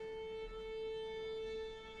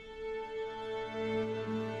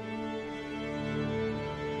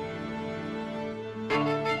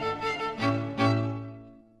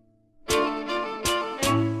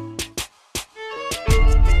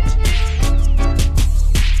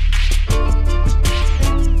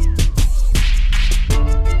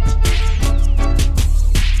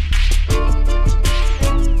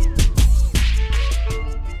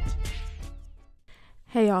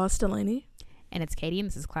Delaney. And it's Katie, and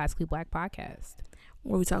this is Classically Black Podcast,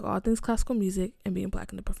 where we talk all things classical music and being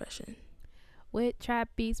black in the profession. With trap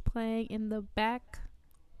beats playing in the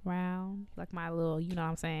background. Like my little, you know what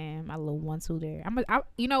I'm saying? My little 1-2 there.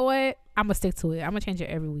 You know what? I'm going to stick to it. I'm going to change it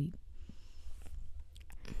every week.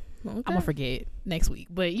 Okay. I'm going to forget next week.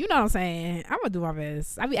 But you know what I'm saying? I'm going to do my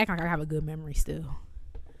best. I be acting like I have a good memory still.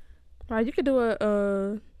 Right, you could do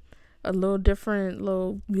a little different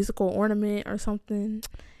little musical ornament or something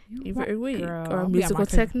every week, girl, or a musical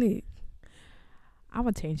technique. I'm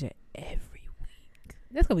gonna change it every week.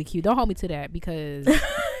 That's gonna be cute. Don't hold me to that because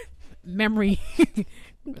memory.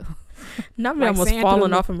 Not me. Like almost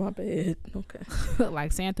falling off in my bed. Okay.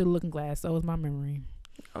 Like sand through the looking glass. So is my memory.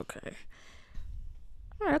 Okay.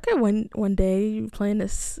 All right. Okay. One day you playing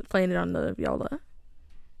it on the viola.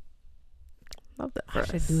 Love that. I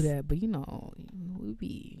should do that, but you know, we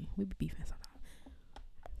be beefing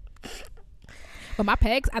sometimes. But my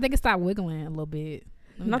pegs, I think it stopped wiggling a little bit.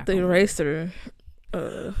 Not the eraser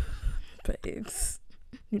pegs.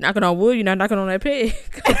 You're knocking on wood, you're not knocking on that peg.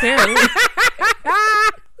 Apparently.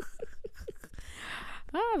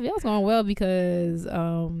 It's going well because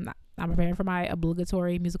I'm preparing for my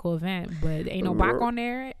obligatory musical event, but ain't no Bach on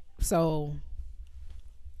there, so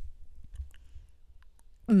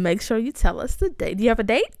make sure you tell us the date. Do you have a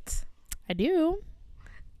date? I do.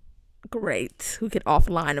 Great. We get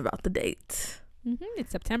offline about the date.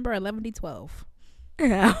 It's September 11-12.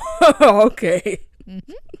 Yeah. Okay.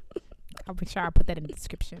 I'll be sure I put that in the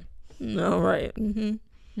description. All right.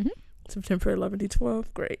 September 11-12.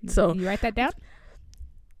 Great. So you write that down?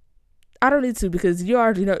 I don't need to because you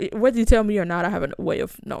already know. Whether you tell me or not, I have a way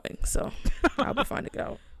of knowing. So I'll be finding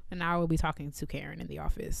out. And I will be talking to Karen in the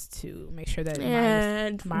office to make sure that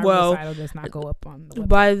my recital does not go up on the website.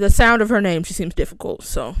 By the sound of her name, she seems difficult.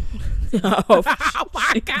 So, oh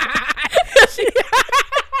my God.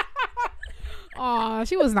 Oh,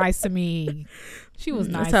 she was nice to me. She was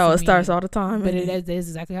nice. That's how it starts all the time. But it is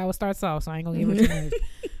exactly how it starts off. So I ain't gonna give her too much.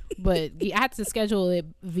 But I had to schedule it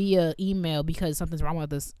via email because something's wrong with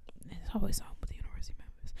this. It's always wrong with the University of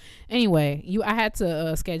Memphis. Anyway, I had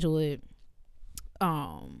to schedule it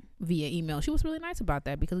via email. She was really nice about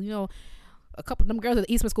that because, you know, a couple of them girls at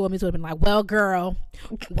the Eastman School of Music would have been like, well, girl,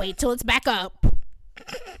 wait till it's back up.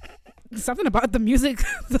 Something about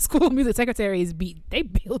the school of music secretaries, they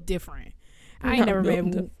build different.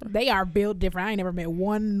 They are built different. I ain't never met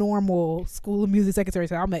one normal school of music secretary.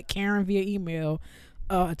 So I met Karen via email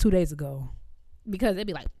 2 days ago because they'd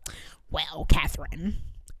be like, well, Catherine,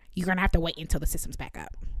 you're going to have to wait until the system's back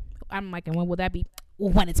up. I'm like, and when will that be?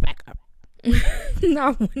 When it's back up.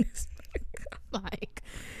 Not when it's like,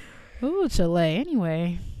 ooh, Chile.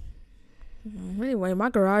 Anyway, my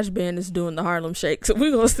garage band is doing the Harlem Shake, so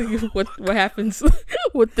we're gonna see what happens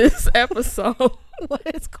with this episode. What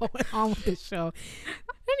is going on with this show?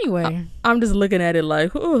 Anyway, I'm just looking at it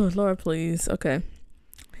like, oh Lord, please. Okay.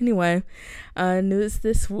 Anyway, news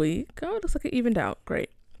this week. Oh, it looks like it evened out. Great.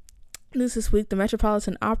 News this week: the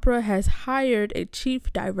Metropolitan Opera has hired a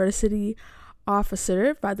chief diversity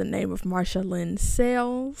officer by the name of Marsha Lynn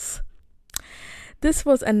Sales. This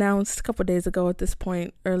was announced a couple days ago at this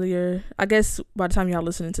point, earlier, I guess by the time y'all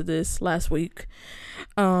listening to this, last week.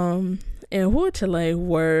 In Chile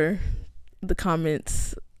were the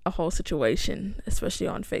comments a whole situation, especially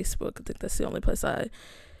on Facebook. I think that's the only place I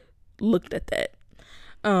looked at that.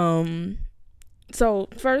 So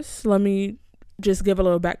first, let me just give a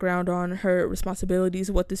little background on her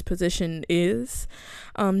responsibilities, what this position is.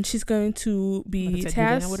 She's going to be tasked. Do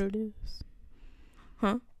they know what it is?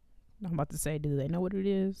 Huh? I'm about to say, do they know what it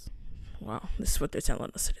is? Wow, this is what they're telling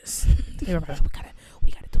us it is. They were like, we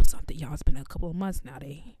gotta do something, y'all. It's been a couple of months now.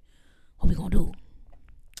 What we gonna do?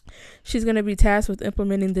 She's going to be tasked with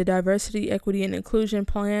implementing the Diversity, Equity, and Inclusion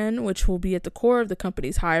Plan, which will be at the core of the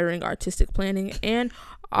company's hiring, artistic planning, and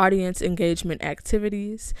audience engagement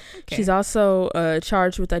activities. Okay. She's also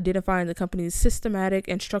charged with identifying the company's systematic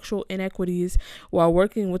and structural inequities while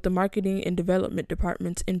working with the marketing and development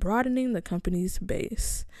departments in broadening the company's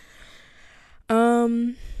base.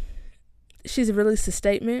 She's released a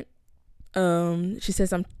statement. She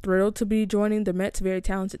says, I'm thrilled to be joining the Met's very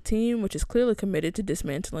talented team, which is clearly committed to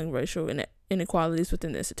dismantling racial inequalities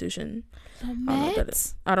within the institution. I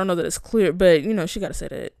don't know that it's clear, but you know, she got to say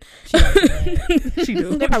that. She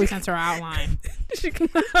do. They probably sent her outline. She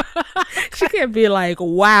can't be like,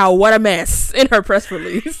 wow, what a mess in her press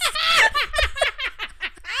release.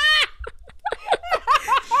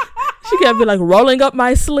 She can't be like rolling up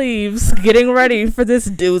my sleeves, getting ready for this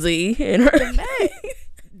doozy in her.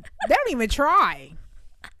 They don't even try.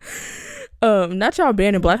 Not y'all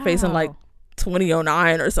banning blackface in like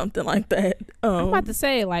 2009 or something like that. I'm about to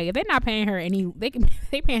say, like, if they're not paying her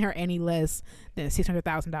they paying her any less than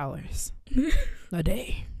 $600,000 a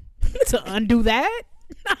day to undo that.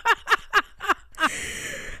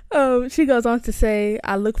 She goes on to say,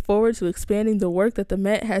 I look forward to expanding the work that the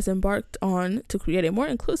Met has embarked on to create a more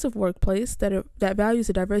inclusive workplace that values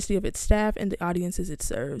the diversity of its staff and the audiences it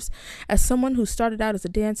serves. As someone who started out as a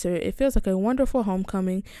dancer, it feels like a wonderful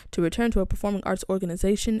homecoming to return to a performing arts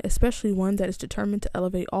organization, especially one that is determined to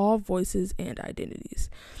elevate all voices and identities.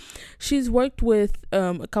 She's worked with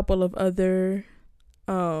a couple of other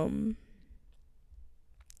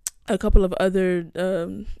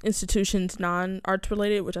institutions, non-arts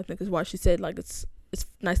related, which I think is why she said, like, it's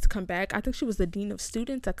nice to come back. I think she was the dean of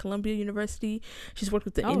students at Columbia University. She's worked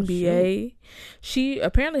with the NBA. Shoot. She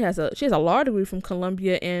apparently has a law degree from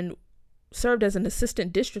Columbia and served as an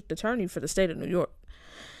assistant district attorney for the state of New York.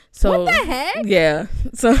 So what the heck? Yeah.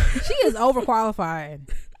 So she is overqualified.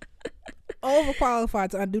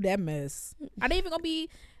 Overqualified to undo that mess. Are they even gonna be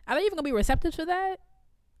receptive to that?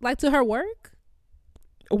 Like, to her work?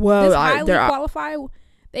 Well, this highly qualified,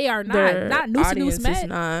 they are not Noosa Met.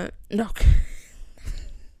 Not. No.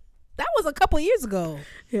 That was a couple years ago.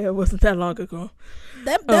 Yeah, it wasn't that long ago.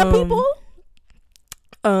 Them people.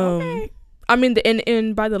 Okay. I mean,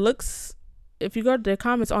 and by the looks, if you go to their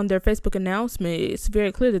comments on their Facebook announcement, it's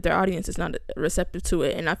very clear that their audience is not receptive to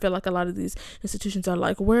it. And I feel like a lot of these institutions are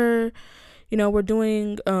like, we're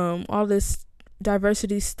doing all this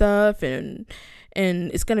diversity stuff, and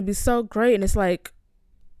it's gonna be so great. And it's like,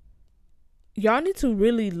 y'all need to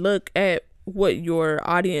really look at what your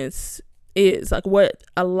audience is, like what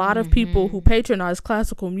a lot of people who patronize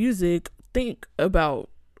classical music think about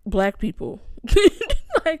Black people.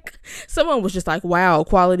 Like, someone was just like, wow,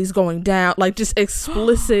 quality's going down, like just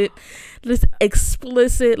explicit,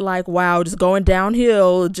 like, wow, just going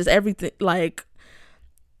downhill, just everything. Like,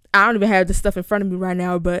 I don't even have this stuff in front of me right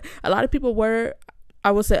now, but a lot of people were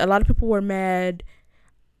mad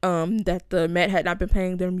that the Met had not been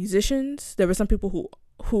paying their musicians. There were some people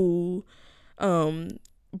who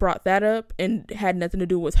brought that up and had nothing to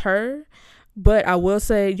do with her. But I will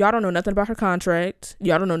say, y'all don't know nothing about her contract.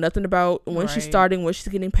 Y'all don't know nothing about when she's starting, when she's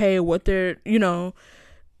getting paid, what they're,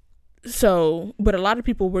 So, but a lot of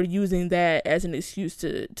people were using that as an excuse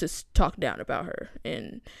to talk down about her.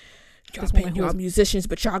 And y'all paying y'all musicians,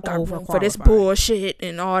 but y'all got room for this bullshit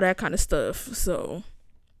and all that kind of stuff. So,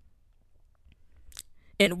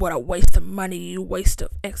 and what a waste of money, waste of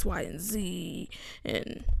X, Y, and Z.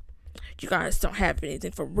 And you guys don't have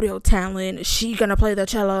anything for real talent. Is she gonna play the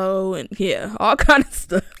cello? And yeah, all kind of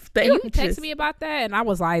stuff. They texted me about that, and I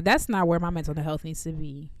was like, that's not where my mental health needs to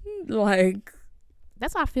be. Like,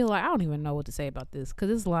 that's how I feel. Like, I don't even know what to say about this,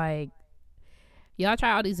 because it's like, y'all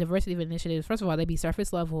try all these diversity initiatives. First of all, they be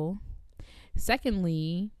surface level.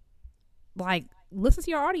 Secondly, like, listen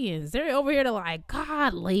to your audience. They're over here to like,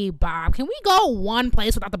 golly, Bob, can we go one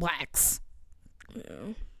place without the Blacks?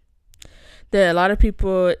 Yeah. There a lot of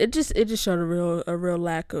people, it just showed a real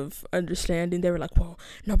lack of understanding. They were like, well,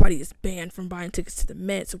 nobody is banned from buying tickets to the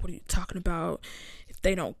Met, so what are you talking about? If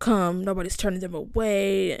they don't come, nobody's turning them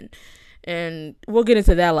away. And we'll get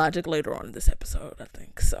into that logic later on in this episode, I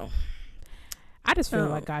think. So I just feel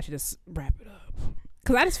like I should just wrap it up,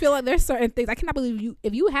 because I just feel like there's certain things I cannot believe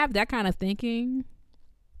if you have that kind of thinking.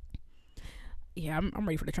 Yeah, I'm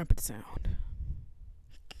ready for the trumpet to sound.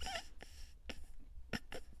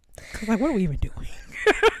 Like, what are we even doing?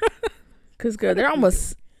 Cause good, they're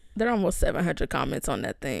almost 700 comments on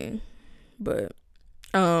that thing, but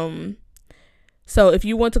so if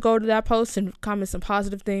you want to go to that post and comment some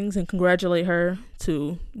positive things and congratulate her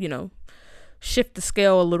to shift the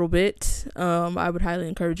scale a little bit, I would highly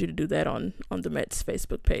encourage you to do that on the Met's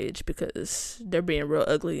Facebook page, because they're being real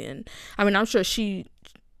ugly. And I mean, I'm sure she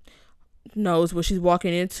knows what she's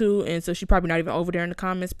walking into, and so she's probably not even over there in the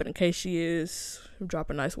comments, but in case she is,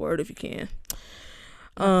 drop a nice word if you can.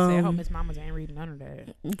 I hope Miss Mamas ain't reading none of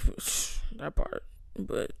that part.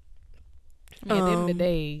 But I mean, at the end of the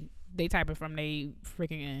day, they typing from they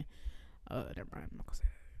freaking never mind, I'm not gonna say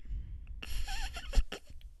that.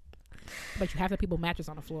 But you have the people mattress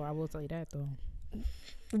on the floor, I will tell you that, though,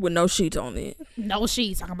 with no sheets on it. No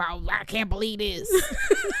sheets. Talking about, I can't believe this.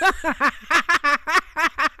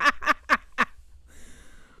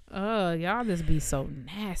 Y'all just be so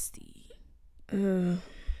nasty. Who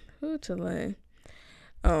to lay?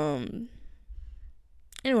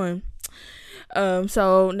 Anyway,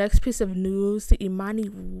 so next piece of news: the Imani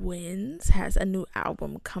Winds has a new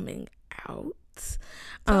album coming out.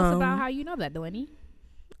 Tell us about how you know that, Delaney.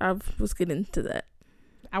 I was getting to that.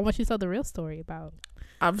 I want you to tell the real story about.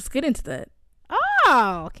 I was getting to that.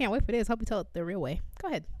 Oh, can't wait for this. Hope you tell it the real way. Go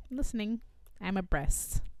ahead. I'm listening. I'm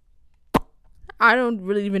abreast. I don't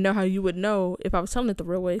really even know how you would know if I was telling it the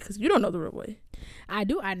real way, because you don't know the real way. I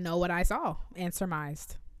do. I know what I saw and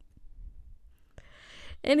surmised.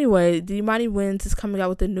 Anyway, the Imani Winds is coming out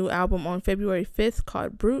with a new album on February 5th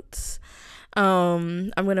called Brutes.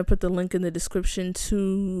 I'm going to put the link in the description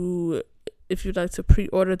if you'd like to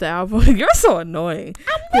pre-order the album. You're so annoying.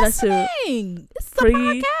 I'm listening. It's a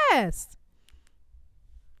podcast.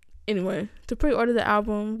 Anyway, to pre-order the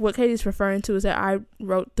album, what Katie's referring to is that I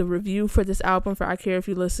wrote the review for this album for I Care If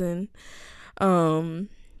You Listen.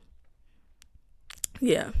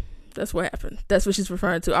 Yeah, that's what happened. That's what she's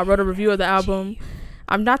referring to. I wrote a review of the album.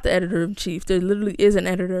 I'm not the editor-in-chief. There literally is an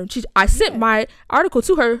editor-in-chief. I sent my article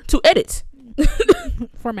to her to edit.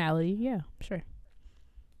 Formality, yeah, sure.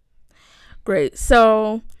 Great.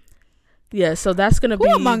 So, yeah, so that's going to be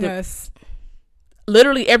Among Us?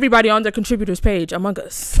 Literally everybody on the contributors page, Among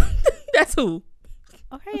Us. That's who.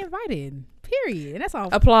 Okay, invited. Period. That's all.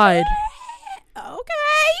 Applied.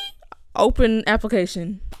 Okay. Open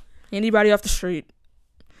application. Anybody off the street.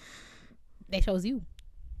 They chose you.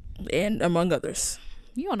 And among others.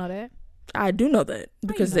 You don't know that. I do know that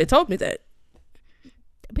because they told me that.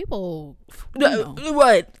 People.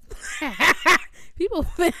 What? People.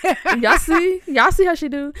 Y'all see how she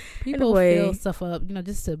do. People fill stuff up,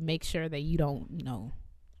 just to make sure that you don't,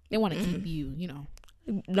 they want to keep you,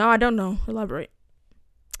 No, I don't know. Elaborate.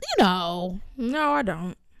 No, I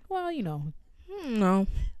don't. Well, No.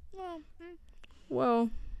 Well.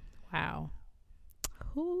 Wow.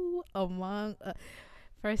 Who among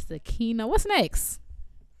first the keynote? What's next?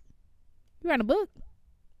 You writing a book?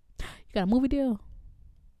 You got a movie deal?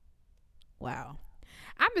 Wow.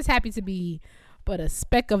 I'm just happy to be but a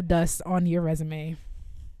speck of dust on your resume.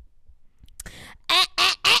 This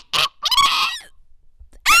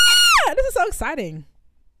is so exciting.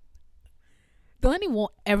 Delaney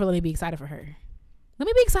won't ever let me be excited for her. Let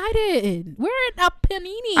me be excited. We're at a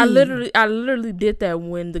panini. I literally did that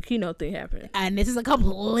when the keynote thing happened. And this is a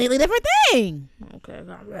completely different thing. Okay.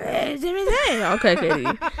 Okay, Katie.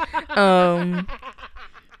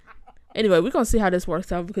 Anyway, we're gonna see how this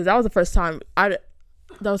works out, because that was the first time that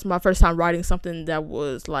was my first time writing something that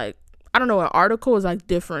was like, I don't know, an article is like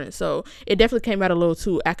different. So it definitely came out a little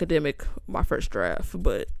too academic, my first draft,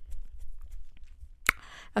 but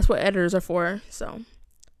that's what editors are for. So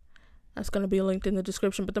that's going to be linked in the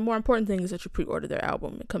description. But the more important thing is that you pre-order their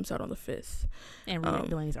album. It comes out on the 5th. And read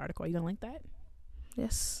Delaney's article. Are you going to link that?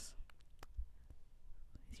 Yes.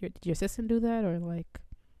 Did your assistant do that, or like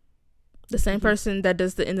the same person that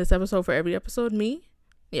does the in this episode for every episode? Me?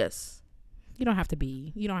 Yes. You don't have to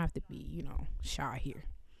be, shy here.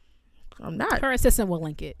 I'm not. Her assistant will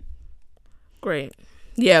link it. Great.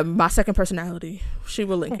 Yeah, my second personality. She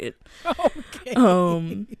will link it.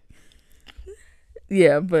 Okay.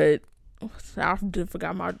 Yeah, but I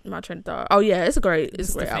forgot my train of thought. Oh yeah, it's a great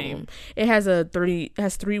album. It has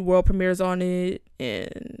three world premieres on it,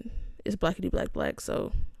 and it's blackity black,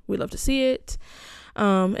 so we love to see it.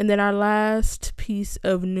 And then our last piece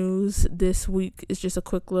of news this week is just a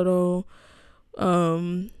quick little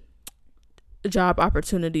job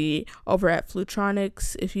opportunity over at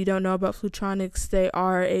Flutronix. If you don't know about Flutronix, they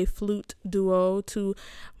are a flute duo, two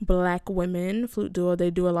black women flute duo. They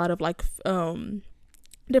do a lot of like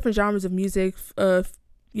different genres of music,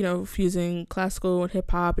 fusing classical and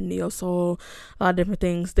hip hop and neo soul, a lot of different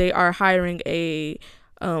things. They are hiring I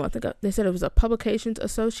think they said it was a publications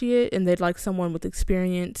associate, and they'd like someone with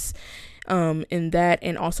experience in that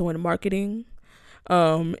and also in marketing.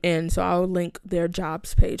 And so I'll link their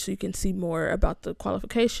jobs page so you can see more about the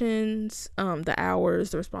qualifications, the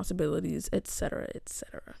hours, the responsibilities, etc.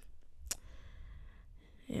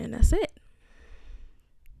 And that's it.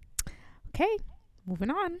 Okay,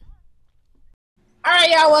 moving on. All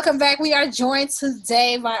right, y'all, welcome back. We are joined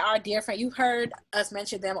today by our dear friend. You've heard us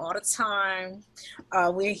mention them all the time.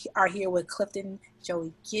 We are here with Clifton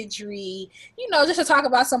Joey Guidry, just to talk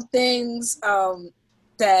about some things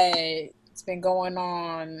that's been going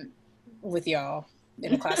on with y'all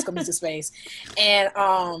in the classical music space. And,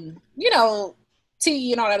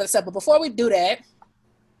 tea and all that other stuff. But before we do that,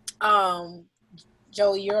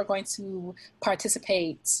 Joey, you're going to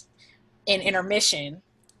participate in intermission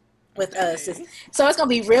with us. So it's gonna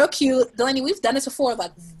be real cute. Delaney, we've done this before,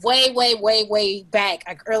 like way back,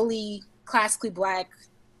 like early classically black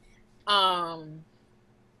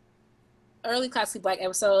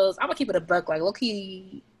episodes. I'm gonna keep it a buck, like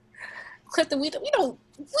low-key Clifton, we little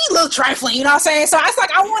trifling, you know what I'm saying? So I was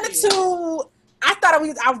like, I thought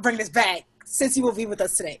I would bring this back since you will be with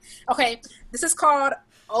us today. Okay, this is called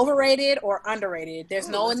Overrated or Underrated. There's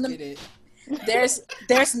no in the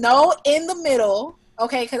there's no in the middle.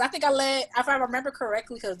 Okay, because I think if I remember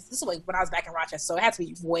correctly, because this is like when I was back in Rochester, so it had to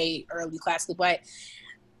be way early classically, but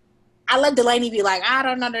I let Delaney be like, I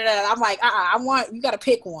don't know that. I'm like, you got to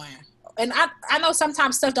pick one. And I know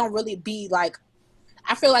sometimes stuff don't really be like,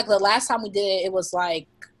 I feel like the last time we did it, it was like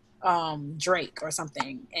Drake or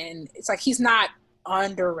something. And it's like, he's not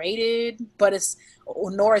underrated, but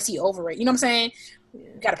nor is he overrated. You know what I'm saying? Yeah.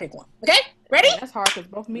 You got to pick one. Okay? Ready? That's hard because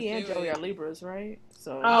both me and Joey are Libras, right?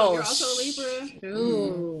 So you're also a Libra?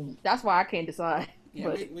 Ooh. That's why I can't decide. Yeah,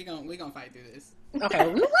 but we gonna fight through this. Okay,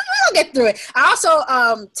 we'll get through it. I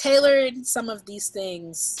also tailored some of these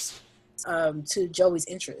things to Joey's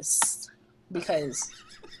interests because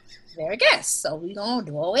they're guests. So we're going to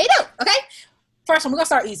do what we do. Okay? First one, we're going to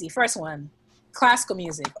start easy. First one, classical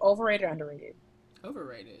music. Overrated or underrated?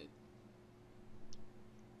 Overrated.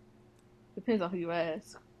 depends on who you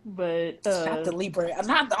ask. But not the Libra. I'm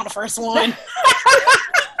not on the first one.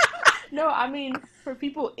 No, I mean, for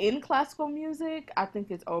people in classical music, I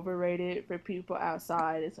think it's overrated. For people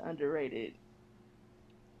outside, it's underrated.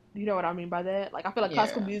 You know what I mean by that? Like, I feel like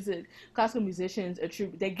classical musicians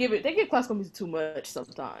they give classical music too much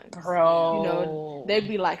sometimes. Bro. You know, they'd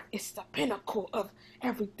be like, it's the pinnacle of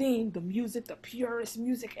everything, the music, the purest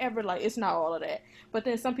music ever. Like, it's not all of that. But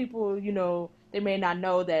then some people, you know, they may not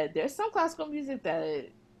know that there's some classical music that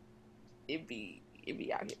it be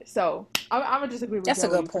out here. So I'm gonna disagree with that's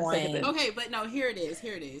Joey a good point. Okay, but no, here it is.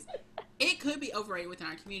 It could be overrated within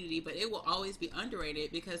our community, but it will always be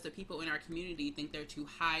underrated because the people in our community think they're too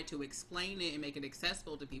high to explain it and make it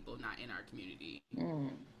accessible to people not in our community.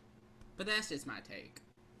 But that's just my take.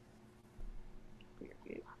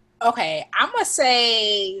 Okay, I'm gonna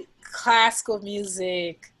say classical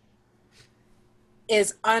music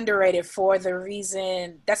is underrated for the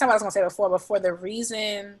reason, that's not what I was gonna say before, but for the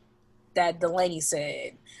reason that Delaney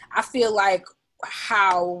said. I feel like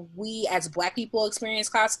how we as Black people experience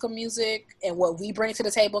classical music and what we bring to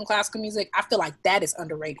the table in classical music, I feel like that is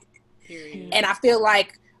underrated. Period. And I feel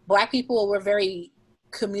like Black people, we're very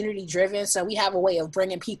community driven, so we have a way of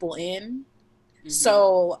bringing people in.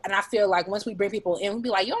 So, and I feel like once we bring people in, we'll be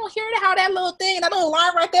like, you don't hear how that little thing, that little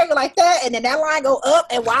line right there go like that, and then that line go up,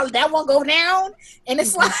 and while that one go down, and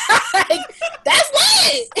it's like, that's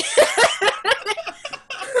lit!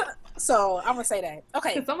 So, I'm gonna say that.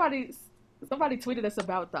 Okay. Somebody tweeted us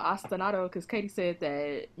about the ostinato because Katie said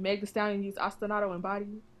that Meg Thee Stallion used ostinato and body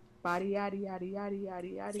yaddy yaddy yaddy yaddy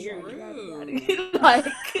yaddy yaddy yaddy. Like,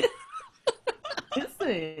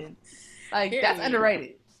 listen, like that's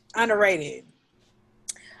underrated. Underrated.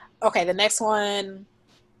 Okay, the next one,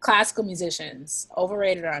 classical musicians,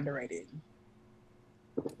 overrated or underrated?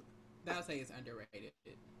 I would say it's underrated.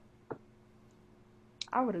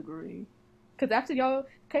 I would agree. Because after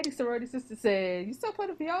Katie's sorority sister said, you still play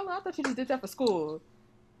the viola? I thought you just did that for school.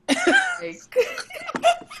 Like,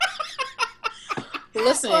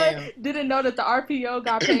 listen. Or didn't know that the RPO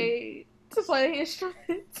got paid to play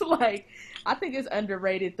instruments. Like, I think it's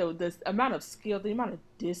underrated, though. The amount of skill, the amount of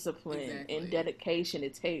discipline and dedication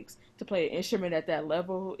it takes to play an instrument at that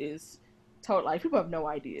level is total. Like, people have no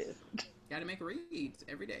idea. Gotta make reads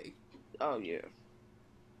every day. Oh, yeah.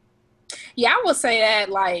 Yeah, I will say that,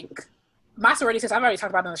 like, my sorority sisters, I've already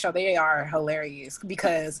talked about them on the show, they are hilarious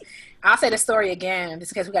because I'll say the story again,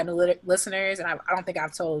 just in case we got new listeners, and I don't think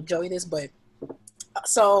I've told Joey this, but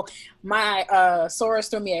so my sorors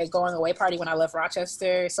threw me a going away party when I left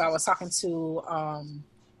Rochester. So I was talking to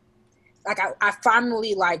I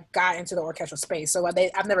finally like got into the orchestral space. So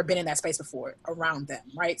I've never been in that space before around them,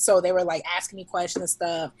 right? So they were like asking me questions and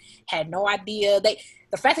stuff. Had no idea.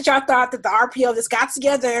 The fact that y'all thought that the RPO just got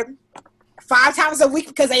together 5 times a week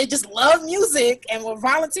because they just love music and will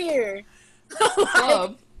volunteer.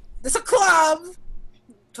 Like, it's a club.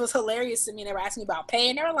 It was hilarious to me. They were asking me about pay,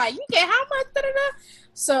 and they were like, "You get how much?" Da-da-da.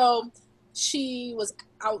 So she was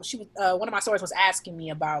out. One of my sorors was asking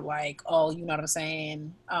me about like, oh, you know what I'm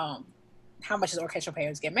saying? How much does orchestral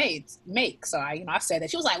players make? So I said that.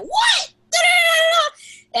 She was like, "What?" Da-da-da-da.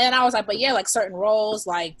 And I was like, "But yeah, like certain roles,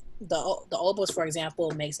 like the oboes, for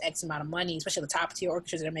example, makes X amount of money, especially the top tier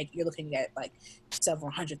orchestras that you're looking at like several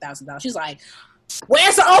 $100,000." She's like,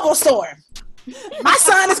 "Where's the oboe store? My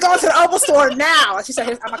son is going to the oboe store now." She said,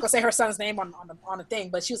 "I'm not gonna say her son's name on the thing,"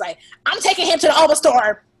 but she was like, "I'm taking him to the oboe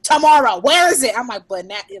store tomorrow. Where is it?" I'm like, "But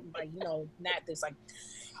Nat, Nat, there's like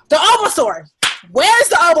the oboe store. Where's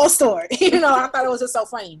the oboe store?" I thought it was just so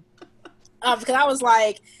funny because I was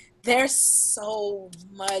like, "There's so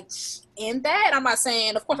much in that." I'm not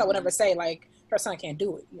saying, of course, I would never say like her son can't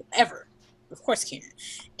do it ever. Of course he can.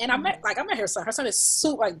 And I met her son. Her son is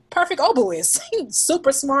super, like perfect oboist. He's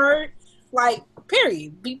super smart. Like,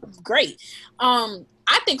 period. Be great.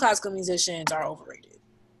 I think classical musicians are overrated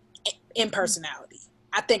in personality.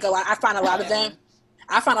 I think I find a lot of them.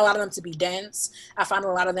 I find a lot of them to be dense. I find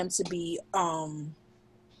a lot of them to be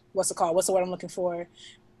what's it called? What's the word I'm looking for?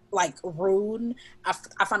 Like rude.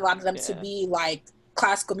 I find a lot of them to be like,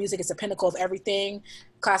 classical music is the pinnacle of everything.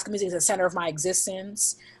 Classical music is the center of my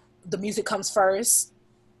existence. The music comes first.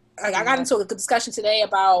 Like, I got into a discussion today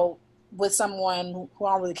with someone who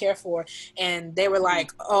I don't really care for, and they were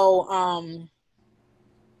like, if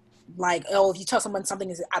you tell someone something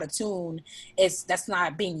is out of tune, that's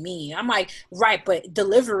not being mean. I'm like, right, but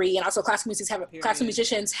delivery, and also classical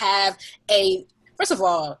musicians have a, first of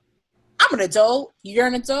all, I'm an adult, you're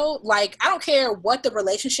an adult. Like, I don't care what the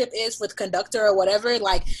relationship is with conductor or whatever.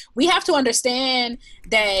 Like, we have to understand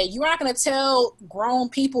that you're not going to tell grown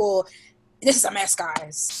people, this is a mess,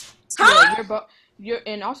 guys. Huh? Yeah,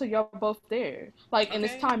 and also y'all both there. Like, in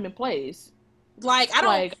this time and place. Like,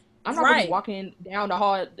 I'm not really walking down the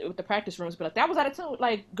hall with the practice rooms, but like, that was out of tune.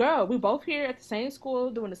 Like, girl, we both here at the same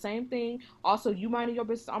school doing the same thing. Also, you minding your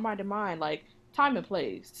business, I'm minding mine. Like, time and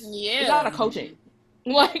place. Yeah. It's not a coaching.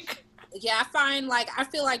 Like... Yeah, I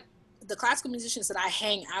feel like the classical musicians that I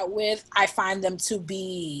hang out with, I find them to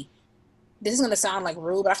be, this is going to sound like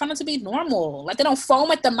rude, but I find them to be normal. Like, they don't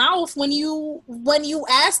foam at the mouth when you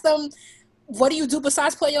ask them, what do you do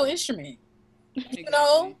besides play your instrument? Exactly. You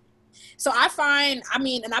know? So and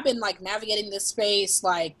I've been like navigating this space.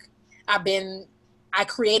 Like, I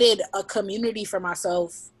created a community for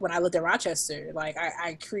myself when I lived in Rochester. Like,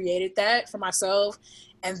 I created that for myself.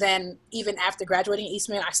 And then even after graduating at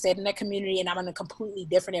Eastman, I stayed in that community, and I'm in a completely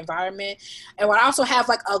different environment. And I also have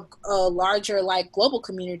like a larger like global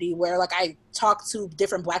community where like I talk to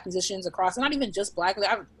different Black musicians across, and not even just Black.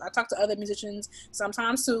 I talk to other musicians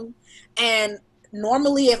sometimes too. And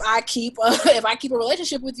normally, if I keep a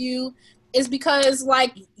relationship with you, it's because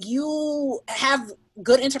like you have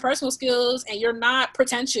good interpersonal skills and you're not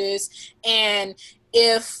pretentious. And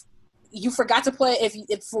if you forgot to play,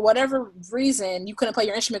 if for whatever reason you couldn't play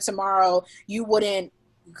your instrument tomorrow, you wouldn't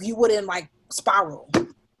like spiral.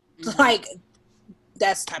 Mm-hmm. Like,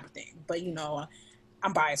 that's the type of thing. But you know,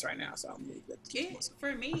 I'm biased right now, so I'm really good.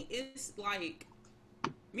 For me, it's like,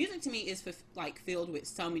 music to me is like filled with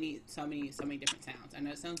so many different sounds. I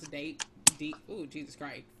know it sounds deep. Oh, Jesus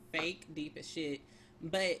Christ, fake deep as shit.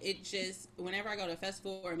 But it just, whenever I go to a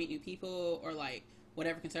festival or meet new people or like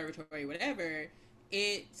whatever conservatory, whatever,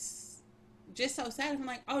 it's just so sad. I'm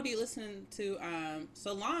like, oh, do you listen to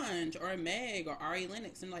Solange or Meg or Ari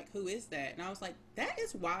Lennox? And like, who is that? And I was like, that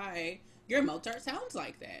is why your Mozart sounds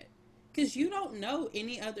like that, because you don't know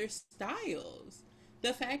any other styles.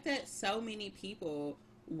 The fact that so many people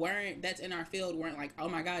that's in our field weren't like, oh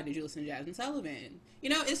my God, did you listen to Jasmine Sullivan? You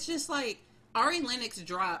know, it's just like, Ari Lennox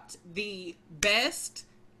dropped the best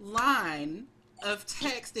line of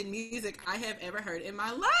text and music I have ever heard in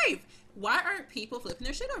my life. Why aren't people flipping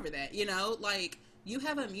their shit over that? You know, like, you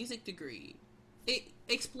have a music degree.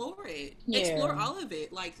 Explore it. Yeah. Explore all of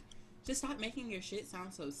it. Like, just stop making your shit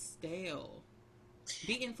sound so stale.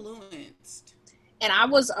 Be influenced. And I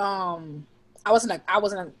was in a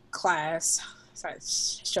class. Sorry, I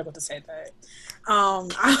struggled to say that.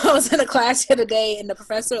 I was in a class the other day, and the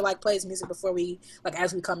professor like plays music before we, like,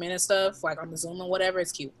 as we come in and stuff, like on the Zoom or whatever.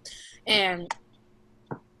 It's cute. And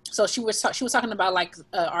so she was talking about like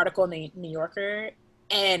an article in the New Yorker,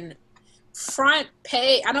 and front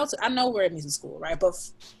page. I know we're at music school, right? But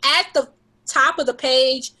at the top of the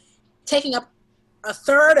page, taking up a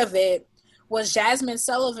third of it, was Jasmine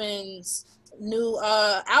Sullivan's new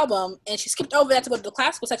album, and she skipped over that to go to the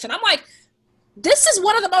classical section. I'm like, this is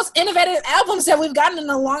one of the most innovative albums that we've gotten in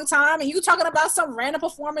a long time, and you talking about some random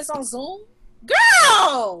performance on Zoom?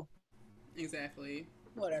 Girl! Exactly.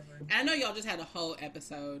 Whatever. I know y'all just had a whole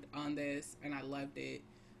episode on this, and I loved it.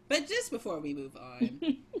 But just before we move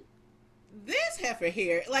on, this heifer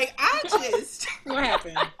here, like, I just... What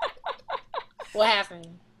happened? What happened?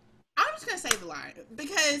 I'm just going to say the line,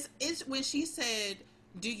 because it's when she said,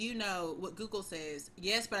 do you know what Google says?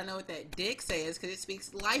 Yes, but I know what that dick says, because it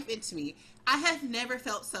speaks life into me. I have never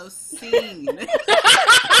felt so seen in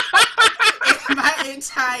my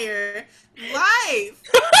entire life.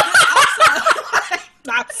 Also,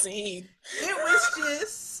 not seen. It was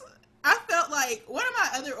just, I felt like one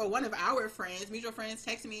of our friends, mutual friends,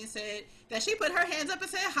 texted me and said that she put her hands up and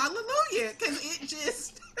said hallelujah, because it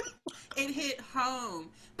just, it hit home.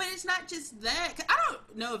 But it's not just that. I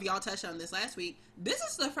don't know if y'all touched on this last week. This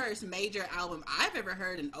is the first major album I've ever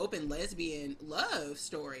heard an open lesbian love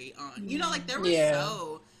story on. You know, like, there were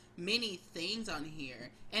so many things on here.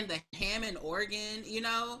 And the Hammond organ, you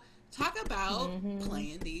know, Talk about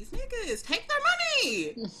playing these niggas. Take their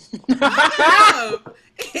money.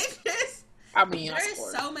 It's just, I mean, there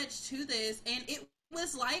is so much to this, and it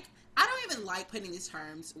was like, I don't even like putting these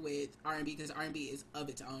terms with R&B because R&B is of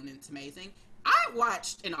its own and it's amazing. I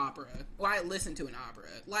watched an opera, or I listened to an opera.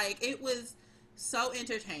 Like, it was so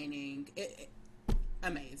entertaining.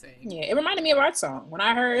 Amazing. Yeah, it reminded me of our song when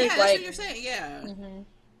I heard. Yeah, like, that's what you're saying. Yeah.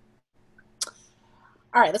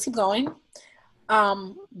 All right, let's keep going.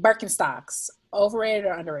 Birkenstocks, overrated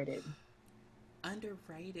or underrated?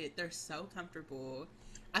 Underrated. They're so comfortable.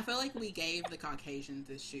 I feel like we gave the Caucasians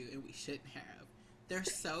this shoe and we shouldn't have. They're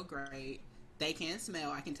so great. They can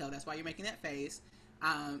smell. I can tell. That's why you're making that face.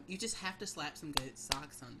 You just have to slap some good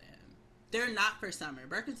socks on them. They're not for summer.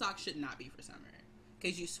 Birkenstocks should not be for summer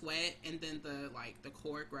because you sweat and then the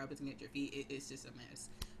cork rubs against your feet. It's just a mess.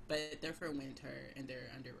 But they're for winter and they're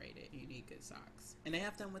underrated. You need good socks, and they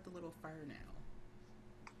have them with a little fur now.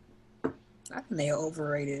 I think they're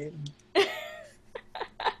overrated.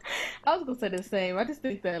 I was gonna say the same. I just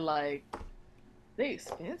think that like they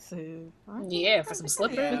expensive. Yeah, for some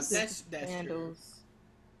slippers. Yeah, that's sandals.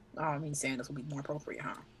 True. I mean, sandals would be more appropriate,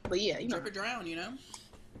 huh? But yeah, you know. Drip or drown, you know.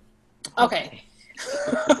 Okay.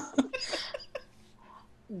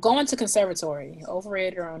 Going to conservatory,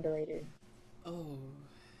 overrated or underrated? Oh.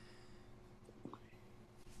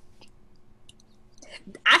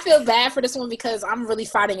 I feel bad for this one because I'm really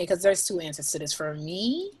fighting it because there's two answers to this for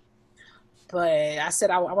me. But I said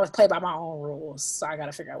I want to play by my own rules, so I got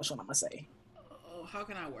to figure out which one I'm going to say. Oh, how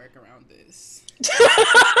can I work around this?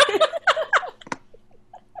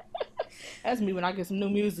 That's me when I get some new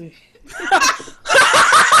music.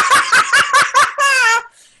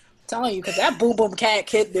 Telling you, because that Boom Boom Cat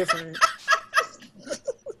hit different.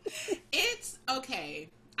 It's okay.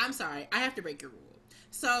 I'm sorry. I have to break your rule.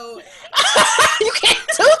 So you can't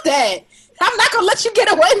do that. I'm not gonna let you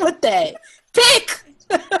get away with that. Pick.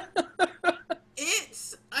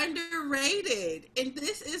 It's underrated, and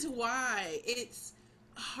this is why it's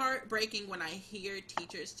heartbreaking when I hear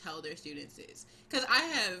teachers tell their students this. Because I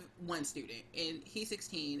have one student, and he's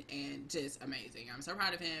 16 and just amazing. I'm so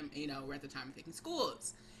proud of him. You know, we're at the time of picking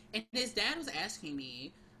schools, and his dad was asking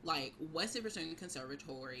me, like, what's the difference between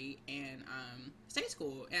conservatory and state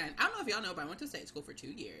school? And I don't know if y'all know, but I went to state school for 2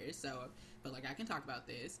 years, so, but, like, I can talk about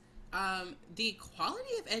this. The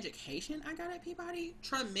quality of education I got at Peabody,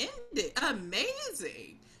 tremendous,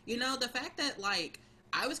 amazing. You know, the fact that, like,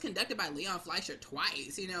 I was conducted by Leon Fleischer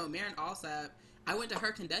twice, you know, Marin Alsop, I went to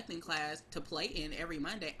her conducting class to play in every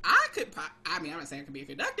Monday. I'm not saying I could be a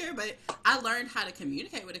conductor, but I learned how to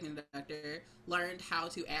communicate with a conductor, learned how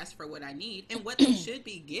to ask for what I need and what they should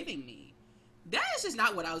be giving me. That is just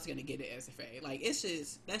not what I was going to get at SFA. Like, that's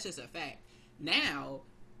just a fact. Now,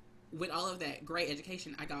 with all of that great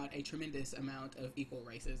education, I got a tremendous amount of equal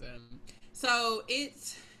racism. So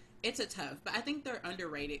it's a tough, but I think they're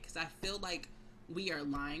underrated because I feel like we are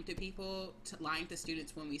lying to people, lying to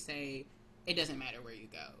students when we say it doesn't matter where you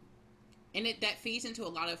go. And that feeds into a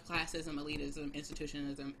lot of classism, elitism,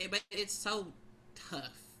 institutionalism. But it's so tough.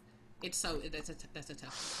 That's a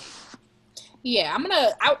tough one. Yeah,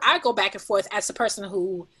 I go back and forth as a person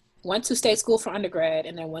who went to state school for undergrad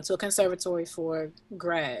and then went to a conservatory for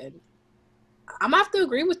grad. I'm gonna have to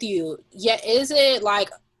agree with you. Yeah, is it like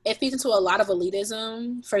it feeds into a lot of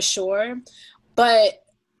elitism for sure, but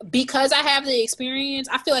because I have the experience,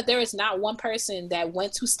 I feel like there is not one person that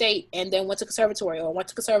went to state and then went to conservatory or went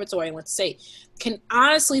to conservatory and went to state can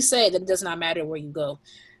honestly say that it does not matter where you go.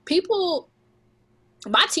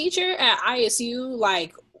 My teacher at ISU,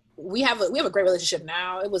 like we have a great relationship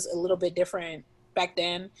now. It was a little bit different back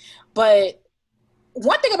then, but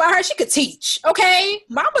one thing about her, she could teach. Okay,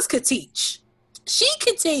 mamas could teach. She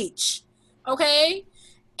could teach. Okay,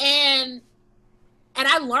 and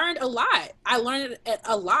I learned a lot.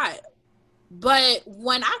 But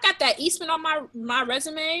when I got that Eastman on my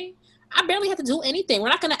resume, I barely had to do anything. We're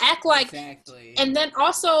not going to act like... Exactly. And then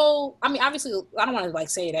also, I mean, obviously, I don't want to, like,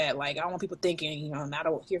 say that. Like, I don't want people thinking, you know,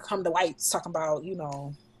 now here come the whites talking about, you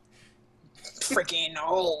know, freaking,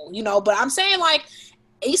 you know. But I'm saying, like,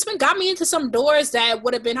 Eastman got me into some doors that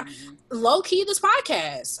would have been low-key this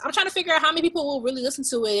podcast. I'm trying to figure out how many people will really listen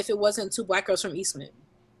to it if it wasn't two black girls from Eastman.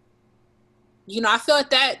 You know, I feel like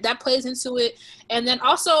that plays into it. And then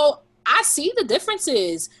also, I see the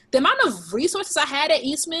differences. The amount of resources I had at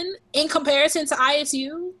Eastman in comparison to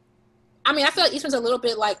ISU. I mean, I feel like Eastman's a little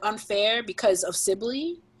bit, like, unfair because of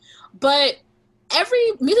Sibley. But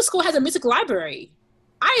every music school has a music library.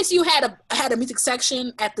 ISU had a music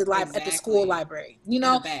section at the at the school library. You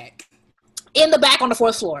know? In the back on the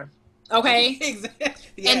 4th floor. Okay? Exactly.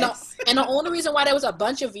 Yes. And the only reason why there was a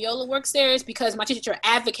bunch of viola works there is because my teacher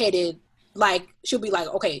advocated, like, she'll be like,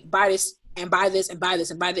 okay, buy this and buy this and buy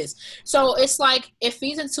this and buy this. So it's like, it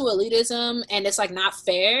feeds into elitism and it's like not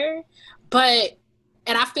fair. But,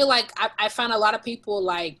 and I feel like I find a lot of people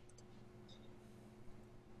like,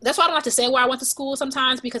 that's why I don't have to say where I went to school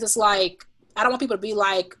sometimes, because it's like, I don't want people to be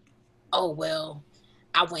like, oh, well,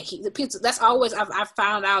 I went here. That's always, I've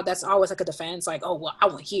found out that's always like a defense, like, oh, well, I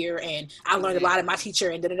went here and I learned a lot of my teacher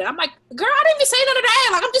and da-da-da. I'm like, girl, I didn't even say none of that.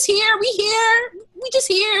 Like, I'm just here. We just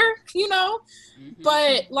here, you know? Mm-hmm.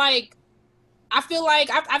 But, like, I feel like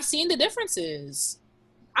I've seen the differences.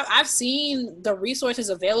 I've seen the resources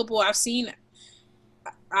available. I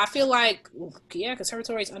feel like, yeah,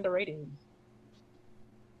 conservatory is underrated.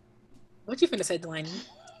 What you finna say, Delaney?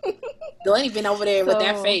 Delaney been over there with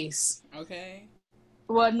that face. Okay.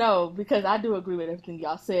 Well, no, because I do agree with everything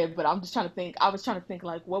y'all said, but I'm just trying to think. I was trying to think,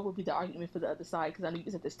 like, what would be the argument for the other side? Because I know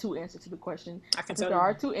you said there's two answers to the question. I think there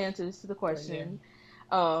are two answers to the question.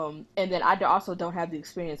 Yeah. And then I also don't have the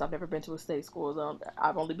experience. I've never been to a state school.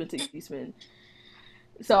 I've only been to Eastman.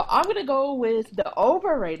 So I'm going to go with the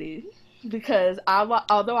overrated, because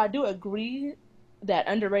although I do agree that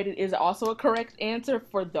underrated is also a correct answer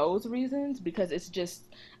for those reasons, because it's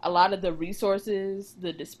just a lot of the resources,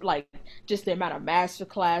 just the amount of master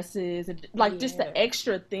classes, and just the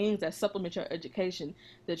extra things that supplement your education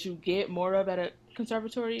that you get more of at a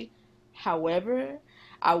conservatory. However,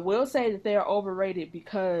 I will say that they are overrated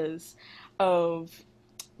because of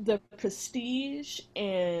the prestige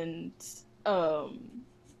and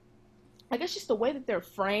I guess just the way that they're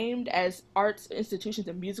framed as arts institutions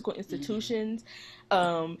and musical institutions.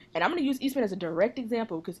 Mm-hmm. And I'm going to use Eastman as a direct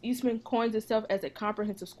example, because Eastman coins itself as a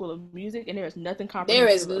comprehensive school of music, and there is nothing comprehensive.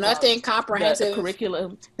 There is nothing comprehensive. The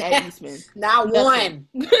curriculum at Eastman. Not one.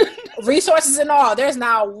 Resources and all. There's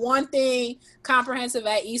not one thing comprehensive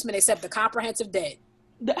at Eastman except the comprehensive debt.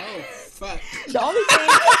 Oh, fuck. The only thing...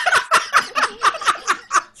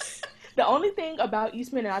 The only thing about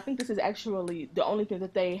Eastman, and I think this is actually the only thing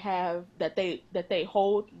that they have that they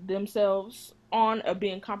hold themselves on of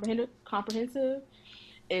being comprehensive,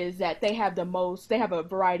 is that they have a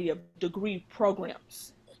variety of degree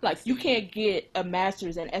programs. Like, you can't get a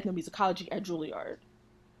master's in ethnomusicology at Juilliard.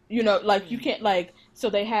 You know, like, you can't, like, so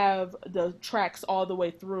they have the tracks all the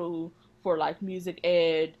way through for, like, music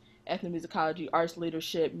ed, ethnomusicology, arts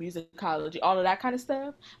leadership, musicology, all of that kind of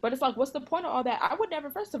stuff. But it's like, what's the point of all that? I would never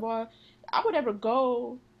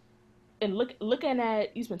go and looking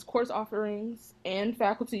at Eastman's course offerings and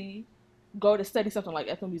faculty, go to study something like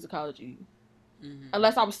ethnomusicology. Mm-hmm.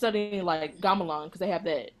 Unless I was studying like gamelan, because they have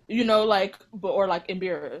that, you know, like, or like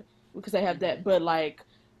Mbira, because they have that. But like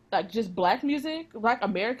just black music, like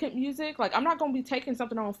American music, like, I'm not going to be taking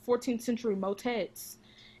something on 14th century motets.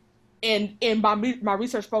 And my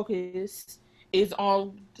research focus is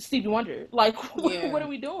on Stevie Wonder. Like, what are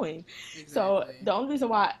we doing? Exactly. So the only reason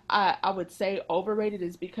why I would say overrated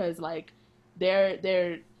is because, like,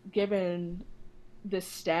 they're given this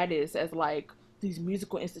status as, like, these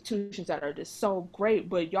musical institutions that are just so great,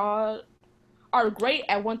 but y'all are great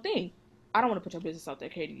at one thing. I don't want to put your business out there,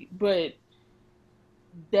 Katie, but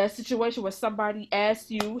that situation where somebody asks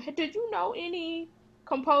you, hey, did you know any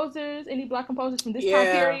black composers from this time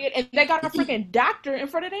period, and they got a freaking doctor in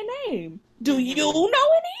front of their name? Do you know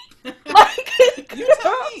any? Like, you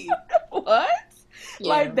know, what? Yeah.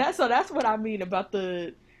 Like, that's what I mean about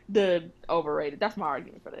the overrated. That's my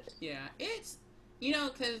argument for that. Yeah, it's, you know,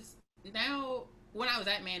 because now when I was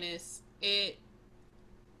at Manus, I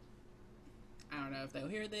don't know if they'll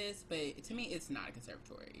hear this, but to me, it's not a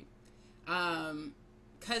conservatory,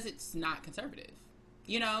 because it's not conservative,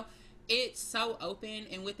 you know. It's so open,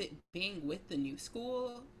 and with it being with the new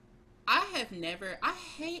school, I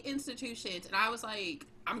hate institutions, and I was like,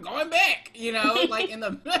 I'm going back, you know, like in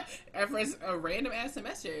for a random ass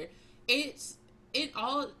semester. It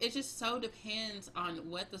just so depends on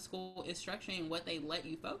what the school is structuring and what they let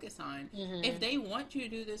you focus on. Mm-hmm. If they want you to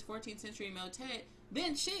do this 14th century motet,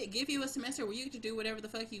 then shit, give you a semester where you get to do whatever the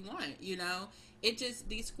fuck you want, you know?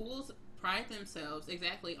 These schools pride themselves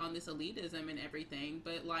exactly on this elitism and everything,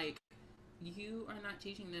 but like, you are not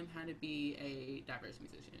teaching them how to be a diverse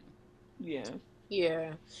musician.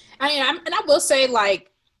 Yeah. I will say, like,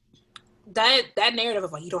 that narrative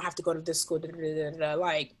of, like, you don't have to go to this school,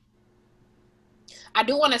 like, I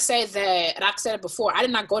do want to say that, and I've said it before, I did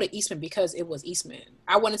not go to Eastman because it was Eastman.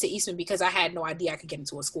 I went into Eastman because I had no idea I could get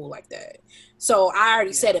into a school like that. So I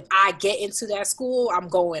already said, if I get into that school, I'm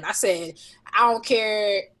going. I said, I don't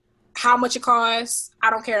care how much it costs, I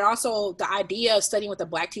don't care. And also, the idea of studying with a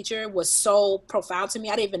Black teacher was so profound to me.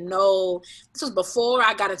 I didn't even know, this was before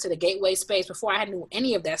I got into the gateway space, before I knew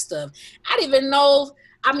any of that stuff. I didn't even know,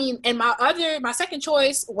 I mean, and my second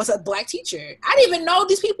choice was a Black teacher. I didn't even know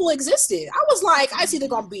these people existed. I was like, I was either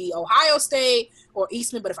going to be Ohio State or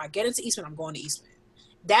Eastman, but if I get into Eastman, I'm going to Eastman.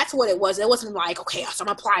 That's what it was. It wasn't like, okay, so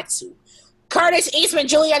I'm applied to Curtis, Eastman,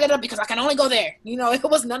 Juilliard, because I can only go there. You know, it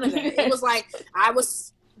was none of that. It was like,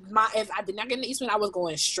 if I did not get into Eastman, I was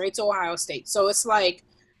going straight to Ohio State. So it's like,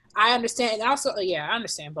 I understand. And also, yeah, I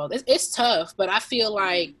understand both. It's tough, but I feel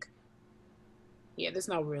like, yeah, that's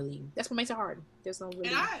what makes it hard. There's no really.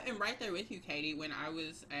 And I am right there with you, Katie. When I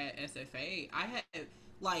was at SFA, I had,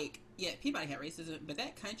 Peabody had racism, but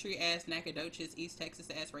that country ass Nacogdoches, East Texas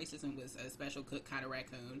ass racism was a special cook kind of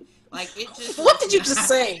raccoon. Like, it just. What did you just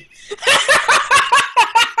say?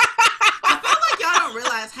 Y'all don't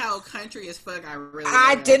realize how country as fuck I really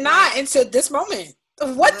I am. did not until this moment.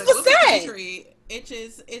 What was that? Country,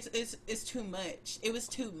 it's too much. It was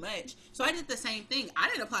too much. So I did the same thing. I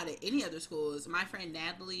didn't apply to any other schools. My friend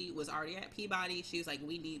Natalie was already at Peabody. She was like,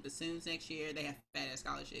 we need bassoons next year. They have fat ass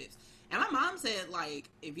scholarships. And my mom said, like,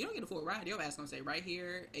 if you don't get a full ride, your ass gonna stay right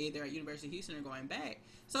here, either at University of Houston or going back.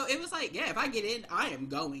 So it was like, yeah, if I get in, I am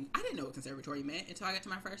going. I didn't know what conservatory meant until I got to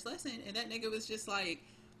my first lesson. And that nigga was just like,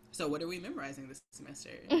 so what are we memorizing this semester?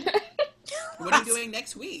 What are you doing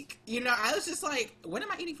next week? You know, I was just like, what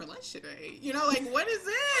am I eating for lunch today? You know, like, what is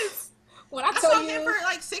this? When I saw him for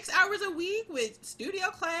like 6 hours a week with studio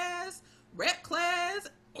class, rep class,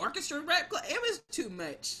 orchestra rep class. It was too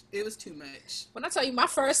much. It was too much. When I tell you, my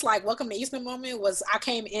first like welcome to Eastman moment was I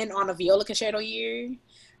came in on a viola concerto year.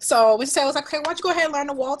 So Mr. Taylor was like, okay, why don't you go ahead and learn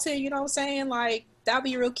the waltz? You know what I'm saying? Like, that'd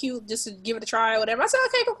be real cute just to give it a try or whatever. I said,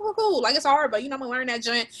 okay, cool. Like, it's hard, but, you know, I'm going to learn that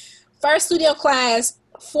joint. First studio class,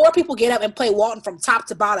 4 people get up and play Walton from top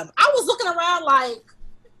to bottom. I was looking around like,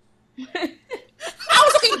 I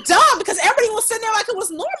was looking dumb because everybody was sitting there like it was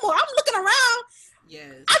normal. I'm looking around.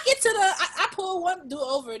 Yes. I get to I pulled one dude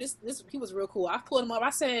over. This he was real cool. I pulled him up. I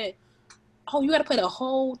said, oh, you got to play the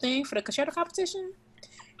whole thing for the concerto competition?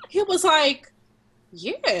 He was like,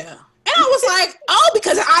 yeah. And I was like, oh,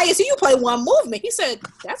 because at ISU you play one movement. He said,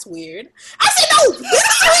 that's weird. I said, no, this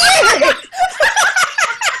is weird.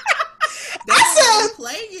 I said,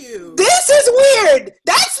 play you. This is weird.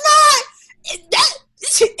 That's not that.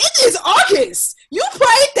 It is August. You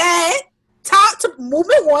played that top to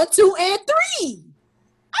movement 1, 2, and 3.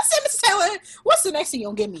 I said, Mr. Taylor, what's the next thing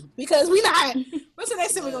you're gonna give me? Because what's the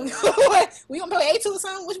next thing we're gonna do? We gonna play A2 or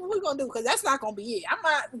something? What we gonna do? Because that's not gonna be it. I'm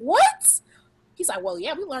not, what? He's like, well,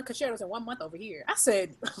 yeah, we learned concertos in 1 month over here. I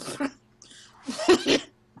said,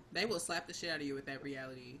 they will slap the shit out of you with that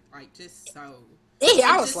reality. Like, just so.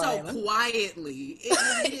 Yeah, I was just like, so quietly. You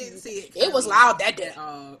didn't see it. It was loud that day.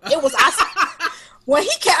 It was, when he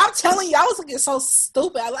kept, I'm telling you, I was looking so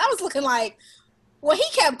stupid. I was looking like, when he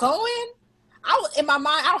kept going, in my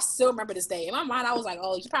mind, I still remember this day. In my mind, I was like,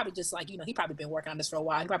 oh, he probably just like, he probably been working on this for a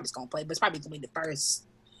while. He probably just gonna play, but it's probably gonna be the first.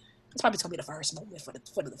 It's probably gonna be the first movement for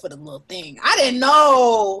the little thing. I didn't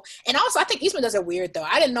know, and also I think Eastman does it weird though.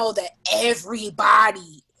 I didn't know that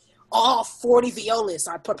everybody, all 40 violists,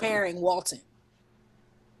 are preparing Walton.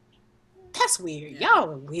 That's weird. Yeah.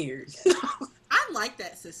 Y'all are weird. I like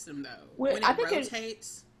that system though. Well, when it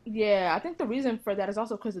rotates. I think the reason for that is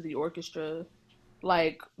also because of the orchestra.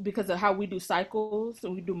 Like, because of how we do cycles,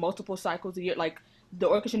 and we do multiple cycles a year, like, the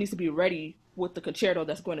orchestra needs to be ready with the concerto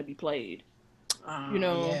that's going to be played.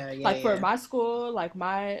 For my school, like,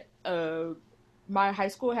 my high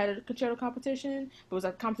school had a concerto competition, but it was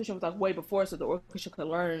like, competition was, like, way before, so the orchestra could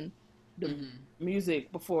learn the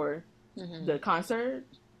music before the concert.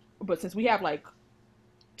 But since we have, like,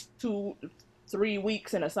 2-3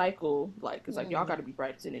 weeks in a cycle, like, it's like, y'all got to be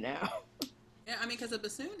practicing it now. Yeah, I mean, because a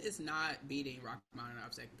bassoon is not beating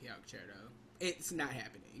Rachmaninoff's Second Piano Concerto. It's not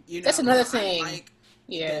happening. You know, that's another thing. Like,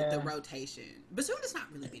 the rotation. Bassoon is not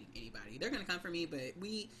really beating anybody. They're gonna come for me, but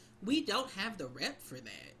we don't have the rep for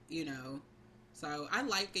that. You know, so I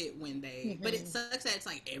like it when they. But it sucks that it's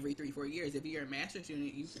like every 3-4 years. If you're a master's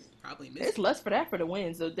student, you probably miss. It's less for that for the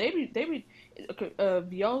wins. So they be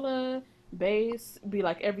viola, bass be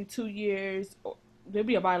like every 2 years. There'll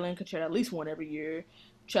be a violin concerto, at least one every year.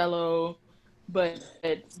 Cello. But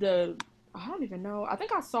I don't even know. I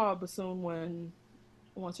think I saw a bassoon one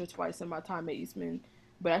once or twice in my time at Eastman.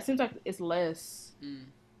 But it seems like it's less.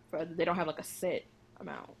 They don't have like a set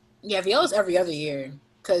amount. Yeah, viola's every other year.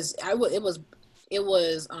 Because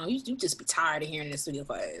you just be tired of hearing it in studio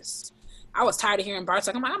class. I was tired of hearing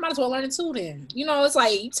Bartok. I'm like, I might as well learn it too then. You know, it's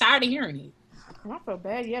like, you tired of hearing it. I feel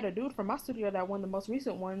bad. Yeah, the dude from my studio that won the most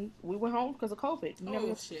recent one, we went home because of COVID. We never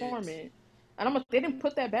got to perform it. And they didn't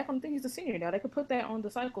put that back on the thing. He's a senior now. They could put that on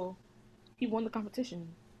the cycle. He won the competition.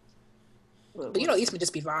 But you know, Eastman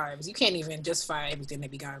just be vibes. You can't even justify everything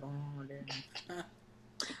that be going on there.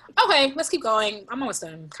 Okay, let's keep going. I'm almost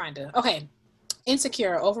done, kind of. Okay.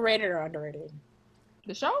 Insecure, overrated or underrated?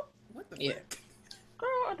 The show? What the fuck? Girl,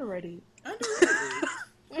 underrated. Underrated?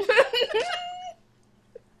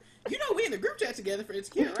 You know we in the group chat together for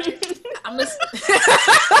Insecure, right? I'm just...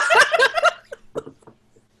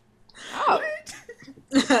 Oh.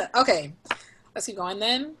 Okay. Let's keep going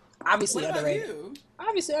then. Obviously what underrated. About you?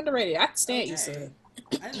 Obviously underrated. I stand you, sir.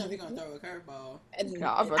 I didn't know if you're going to throw a curveball.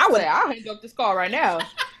 I'll hang up this call right now.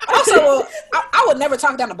 Also, I would never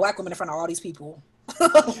talk down to black women in front of all these people.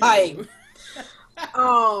 Like,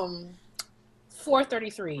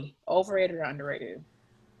 433, overrated or underrated?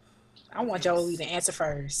 I want Joey to answer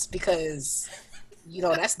first because, you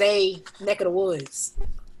know, that's they neck of the woods.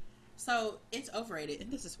 So, it's overrated,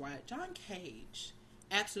 and this is why. John Cage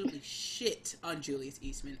absolutely shit on Julius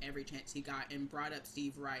Eastman every chance he got and brought up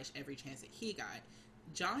Steve Reich every chance that he got.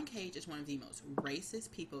 John Cage is one of the most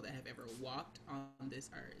racist people that have ever walked on this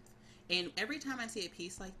earth. And every time I see a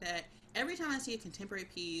piece like that, every time I see a contemporary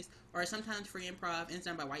piece, or sometimes free improv, and it's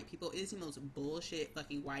done by white people, it is the most bullshit,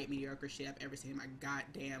 fucking white, mediocre shit I've ever seen in my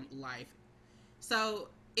goddamn life. So,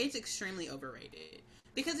 it's extremely overrated.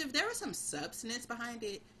 Because if there was some substance behind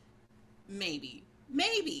it, maybe.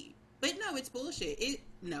 But no, it's bullshit.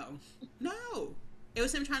 No. It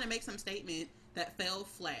was him trying to make some statement that fell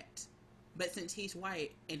flat. But since he's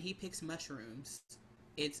white and he picks mushrooms,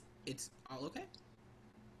 it's all okay.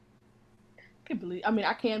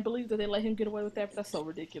 I can't believe that they let him get away with that, but that's so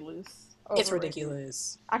ridiculous. It's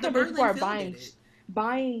ridiculous. I can't believe people are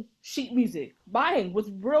buying sheet music. Buying with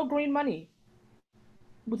real green money.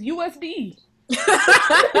 With USD.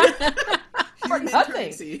 For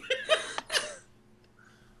nothing.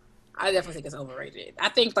 I definitely think it's overrated. I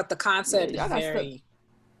think like the concept is very...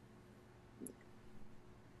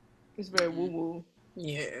 It's very woo-woo.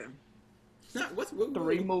 Yeah. What's woo-woo?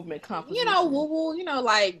 3 movement composition. You know, woo-woo. You know,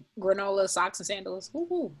 like granola, socks, and sandals.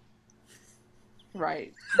 Woo-woo.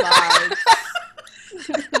 Right. Vibes.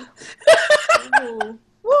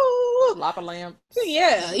 Woo. Lava lamp.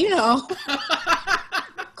 Yeah, you know.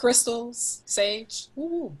 Crystals, sage.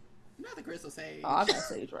 Woo. Not the crystal sage. Oh, I got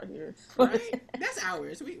sage right here. Right? That's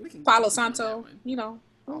ours. We can. Palo Santo. You know.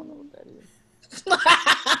 I don't know what that is.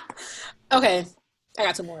 Okay. I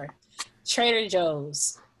got 2 more. Trader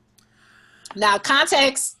Joe's. Now,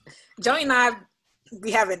 context. Joey and I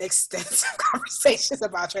be having extensive conversations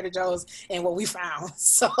about Trader Joe's and what we found.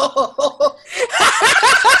 So,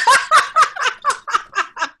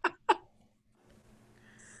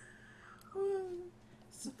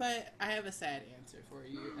 but I have a sad answer for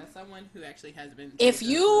you. As someone who actually has been if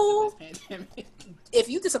you pandemic.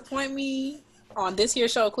 Disappoint me on this here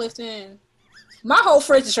show, Clifton, my whole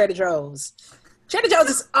fridge is Trader Joe's. Trader Joe's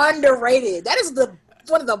is underrated. That is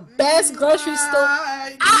one of the best grocery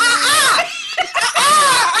stores.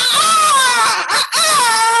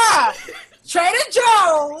 Trader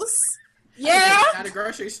Joe's. Yeah. Not a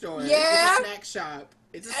grocery store. Yeah. It's a snack shop.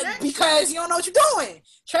 It's a snack because shop. You don't know what you're doing.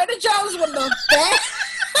 Trader Joe's is one of the best.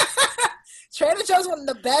 Trader Joe's is one of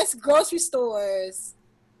the best grocery stores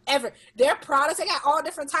ever. Their products, they got all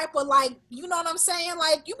different type of, like, you know what I'm saying?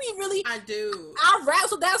 Like, you be really... I do. I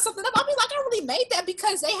razzle down something up. I'll be like, I really made that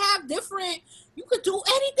because they have different... You could do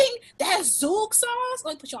anything. That has Zook sauce.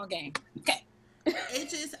 Let me put you on game. Okay. It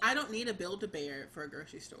just... I don't need a Build-A-Bear for a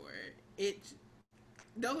grocery store.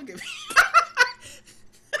 Don't look at me.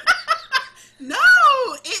 No!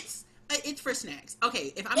 It's for snacks.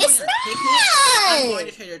 Okay, if I'm going on a picnic, I'm going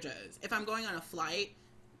to Trader Joe's. If I'm going on a flight,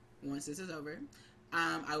 once this is over...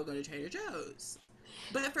 I would go to Trader Joe's.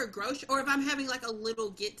 But for grocery, or if I'm having like a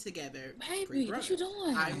little get together, baby, what you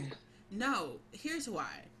doing? No, here's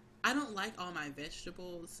why. I don't like all my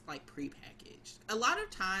vegetables like prepackaged. A lot of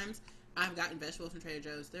times I've gotten vegetables from Trader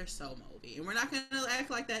Joe's, they're so moldy, and we're not gonna act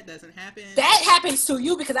like that doesn't happen. That happens to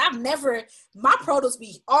you because my produce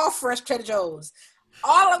be all fresh Trader Joe's.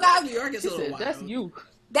 All of that. New York is a little wild. That's you.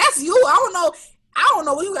 That's you. I don't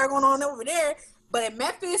know what you got going on over there. But in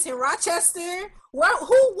Memphis and Rochester, where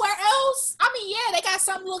else? I mean, yeah, they got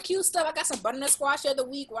some little cute stuff. I got some butternut squash the other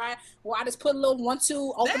week where I just put a little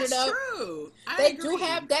 1-2, open it up. That's true. They do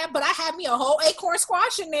have that, but I have me a whole acorn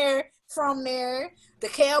squash in there from there. The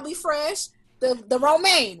kale be fresh. The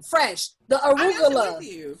romaine, fresh. The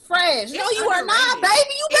arugula, fresh. No, you are not,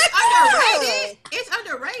 baby. You underrated. It's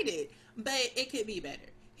underrated, but it could be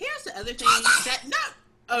better. Here's the other thing that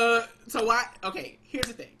so why? Okay, here's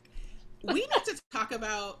the thing. We need to talk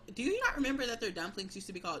about. Do you not remember that their dumplings used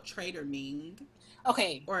to be called Trader Ming?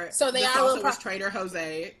 Okay, Or so they the are a little was Trader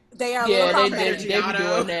Jose. They are a Yeah, little they problematic. be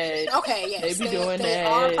doing that. Okay, yes, They be doing they that.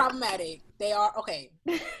 are problematic. They are okay.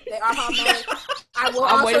 They are problematic. I will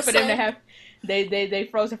I'm also waiting for say, them to have they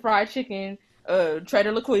frozen fried chicken,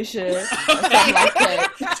 Trader LaQuisha, or something like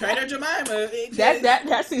that. Trader Jemima.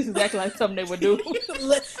 That seems exactly like something they would do.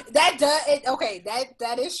 that does it. Okay,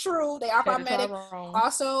 that is true. They are problematic. Tyrone.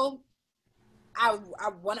 Also, I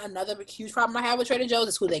want another huge problem I have with Trader Joe's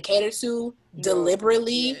is who they cater to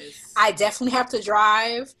deliberately. Yes. I definitely have to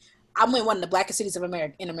drive. I'm in one of the blackest cities of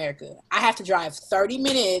America. In America, I have to drive 30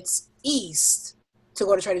 minutes east to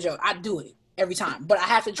go to Trader Joe's. I do it every time, but I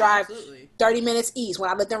have to drive Absolutely. 30 minutes east. When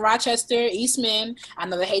I lived in Rochester, Eastman, I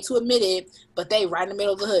know they hate to admit it, but they right in the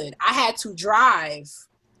middle of the hood. I had to drive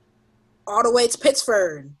all the way to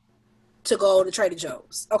Pittsburgh to go to Trader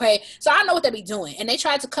Joe's. Okay, so I know what they be doing, and they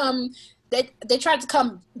tried to come. They tried to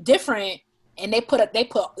come different, and they put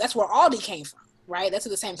that's where Aldi came from, right? That's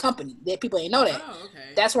the same company. That people ain't know that. Oh,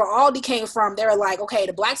 okay. That's where Aldi came from. They were like, okay,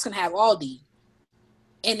 the blacks can have Aldi,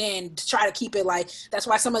 and then to try to keep it like that's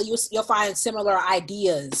why some of you'll find similar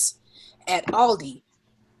ideas at Aldi.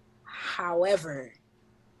 However,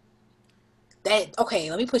 let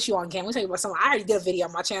me put you on game. Let me tell you about something. I already did a video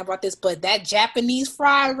on my channel about this, but that Japanese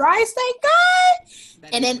fried rice they got,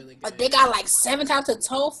 That and is then really good. they got like 7 types of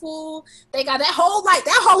tofu. They got that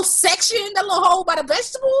whole section, that little hole by the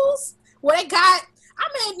vegetables where they got.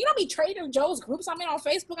 I mean, you know me Trader Joe's groups I'm in on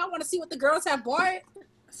Facebook. I want to see what the girls have bought.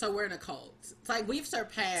 So we're in a cult. It's like we've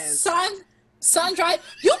surpassed. Sun dried.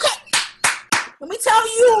 You could. Let me tell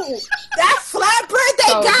you that flatbread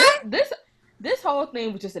they got. This whole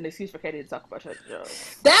thing was just an excuse for Katie to talk about Trader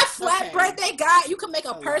Joe's. That flatbread they got, you can make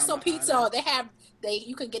a Oh, personal wow, pizza.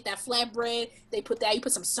 You can get that flatbread. You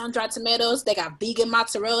put some sun-dried tomatoes. They got vegan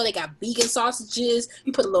mozzarella. They got vegan sausages.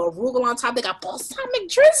 You put a little arugula on top. They got balsamic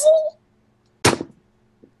drizzle.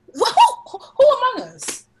 Who among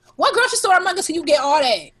us? What grocery store among us can you get all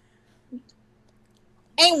that?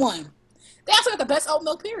 Ain't one. They also got the best oat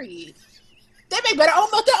milk, period. They make better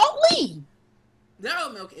oat milk than Oatly. Their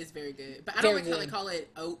oat milk is very good, but I don't Very like how they good. call it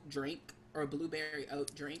oat drink or blueberry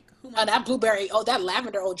oat drink. That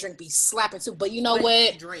lavender oat drink be slapping too. But you know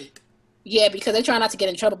what? Drink. Yeah, because they try not to get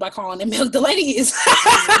in trouble by calling them milk. The lady is.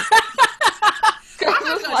 I'm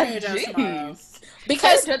not gonna Trader Joe's tomorrow.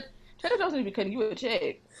 Because Trader Joe's need to be cutting you a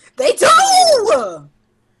check. they do.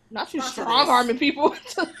 Not you strong arming people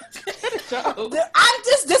to Trader Joe's. I'm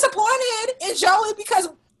just disappointed in Joey because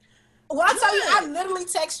when I tell you, I literally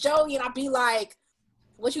text Joey and I be like,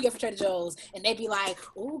 "What you get for Trader Joe's?" And they be like,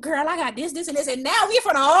 "Oh, girl, I got this, and this." And now we in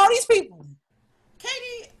front of all these people.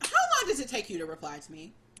 Katie, how long does it take you to reply to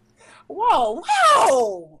me? Whoa,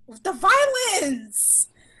 wow, the violence.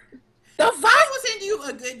 I will send you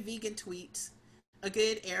a good vegan tweet, a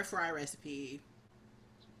good air fry recipe.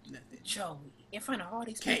 Nothing. Joey, in front of all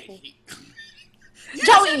these people. Katie.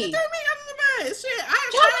 Joey. You threw me under the bus. Shit,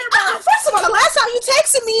 Joey, first of all, the last time you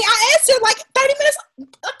texted me, I answered like 30 minutes,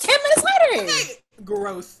 10 minutes later. Okay,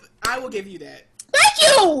 gross. I will give you that. Thank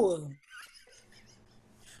you.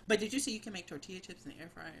 But did you see you can make tortilla chips in the air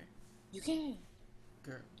fryer? You can.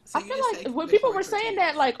 Girl. So I feel like when people were saying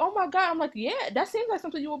that, like, oh my god, I'm like, yeah, that seems like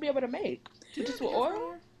something you will be able to make. Just with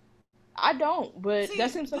oil? I don't, but see, that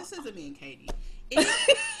seems like... This isn't me and Katie.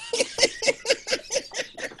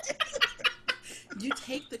 You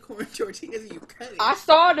take the corn tortillas and you cut it. I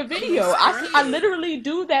saw the video. I literally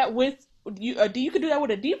do that with... You could do that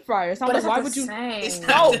with a deep fryer. So I'm like, why would you...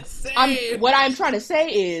 What I'm trying to say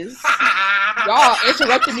is... Y'all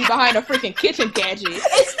interrupted me behind a freaking kitchen gadget.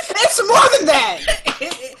 It's more than that.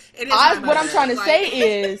 What I'm trying to say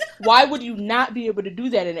is, why would you not be able to do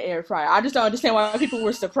that in an air fryer? I just don't understand why people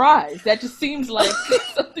were surprised. That just seems like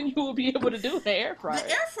something you will be able to do in an air fryer.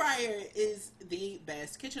 The air fryer is the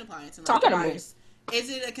best kitchen appliance. Talk about it.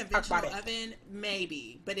 Is it a conventional oven?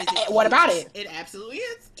 Maybe. But is it what about it? It absolutely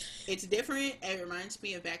is. It's different. It reminds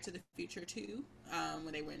me of Back to the Future 2,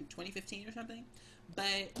 when they were in 2015 or something.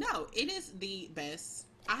 But no, it is the best.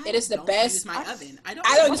 It is the best. Use my oven. I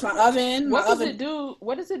don't use my oven. What does it do?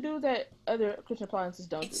 What does it do that other kitchen appliances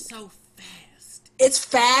don't do? It's so fast. It's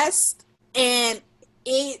fast, and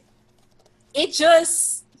it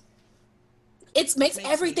makes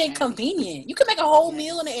everything convenient. You can make a whole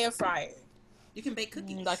meal in the air fryer. You can bake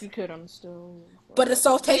cookies like you could on the stove, but the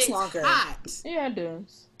stove takes longer. Hot. Yeah, it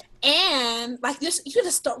does. And like you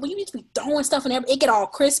just start when you need to be throwing stuff in there, it get all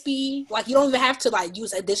crispy. Like you don't even have to like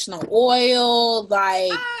use additional oil.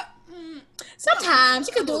 Like sometimes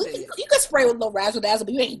you can you can spray with a little razzle dazzle,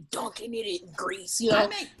 but you ain't dunking it in grease. You know. I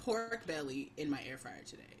make pork belly in my air fryer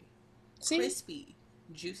today. See? crispy,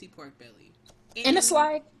 juicy pork belly. And it's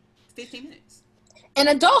like 15 minutes. And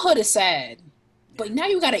adulthood is sad. But now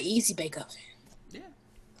you got an easy bake oven. Yeah.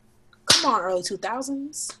 Come on, early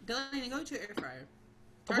 2000s. Delaney, go to your air fryer.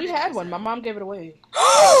 We had one. My mom gave it away.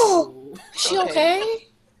 Oh, she okay?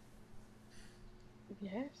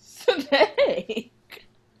 Yes. Hey.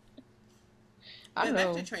 I But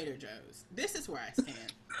know. back to Trader Joe's. This is where I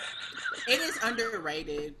stand. It is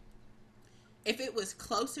underrated. If it was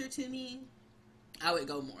closer to me, I would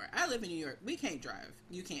go more. I live in New York. We can't drive.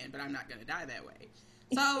 You can, but I'm not going to die that way.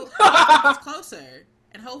 So, it's closer.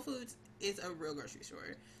 And Whole Foods is a real grocery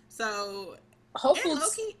store. So, Whole and Foods.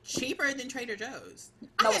 low-key cheaper than Trader Joe's. No,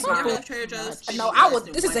 I it's have never not. left Trader Joe's. spending No, I less will.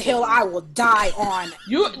 than This is a hill $1.50. I will die on.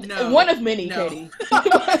 No. One of many, No. Katie.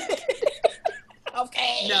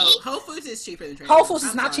 Okay. No, Whole Foods is cheaper than Trader Whole Joe's. Foods is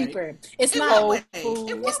I'm not sorry. cheaper. It's It not. won't Whole wait.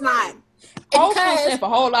 Foods. It won't It's not. wait. Whole Foods Because spent a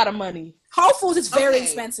whole lot of money. Whole Foods is very Okay.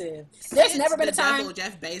 expensive. There's never been a the time. devil,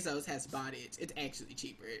 Jeff Bezos has bought it. It's actually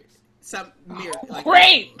cheaper. Some miracle. Like,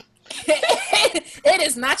 Great. It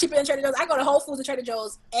is not cheaper than Trader Joe's. I go to Whole Foods and Trader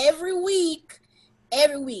Joe's every week.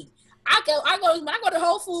 Every week. When I go to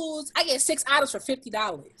Whole Foods, I get 6 items for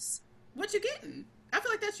 $50. What you getting? I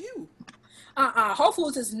feel like that's you. Whole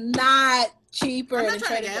Foods is not cheaper I'm than not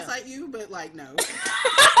trying to Trader Joe's. gaslight you, but like no.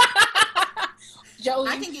 Joey,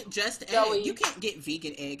 I can get just egg. Joey. You can't get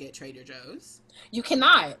vegan egg at Trader Joe's. you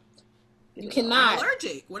cannot. You I'm cannot.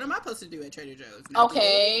 allergic. What am I supposed to do at Trader Joe's? Not get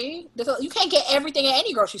egg? Okay. You can't get everything at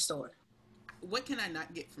any grocery store. What can I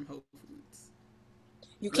not get from Whole Foods?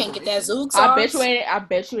 You can't get that Zoog sauce. I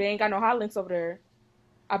bet you they ain't got no hot links over there.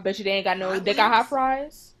 I bet you they ain't got no. Hot They got hot links?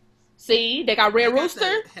 fries. See, they got Red I got Rooster.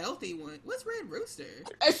 the healthy one. What's Red Rooster?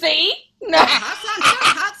 See, no.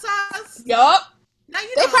 Hot sauce. Yup. Now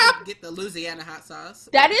you They don't get the Louisiana hot sauce.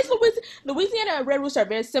 That is Louisiana and Red Rooster are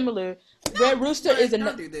very similar. Red Rooster is Don't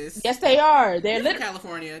a. do this. Yes, they are. They're You're from literally.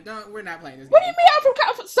 California. We're not playing this. What do you mean I'm from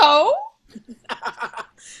California? So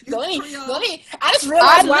Delaney, Creole. I just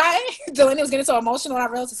realized why Delaney was getting so emotional when I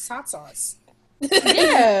realized it's hot sauce.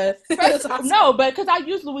 yeah. It's hot No, but because I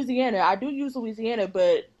use Louisiana, I do use Louisiana,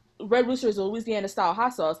 but Red Rooster is a Louisiana style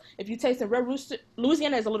hot sauce. If you taste the Red Rooster,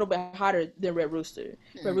 Louisiana is a little bit hotter than Red Rooster.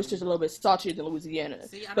 Red Rooster is a little bit saltier than Louisiana.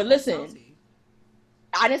 See, I But don't like listen, salty.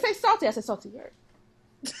 I didn't say salty. I said saltier.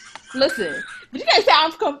 Listen, but you guys say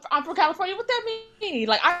I'm from California. What that mean?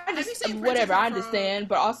 Like I you just seen whatever. Princess I and Frog? understand,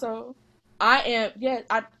 but also I am. Yeah,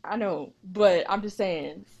 I know, but I'm just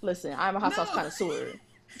saying. Listen, I'm a hot sauce No. connoisseur.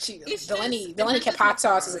 It's Delaney just- kept hot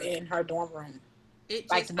sauces in her dorm room. It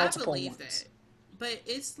Like just, multiple I believe ones. that. But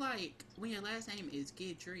it's like when your last name is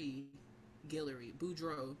Guidry, Guillory,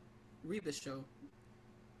 Boudreaux, Rebistro,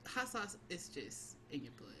 hot sauce is just in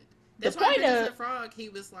your blood. That's why point Princess of- and the Frog, he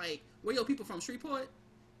was like, where your people from Shreveport?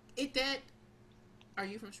 Are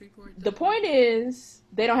you from Shreveport? The point is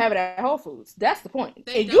they don't have it at Whole Foods. That's the point.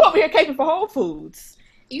 They And you don't. over here caping for Whole Foods.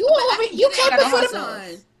 You can't got put a it hot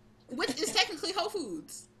on. Which is technically Whole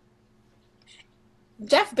Foods.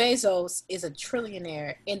 Jeff Bezos is a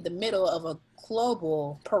trillionaire in the middle of a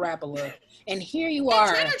global parabola, and here you And are.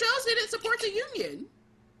 Trader Joe's didn't support the union.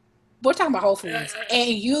 We're talking about Whole Foods, and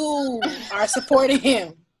you are supporting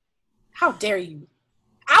him. How dare you?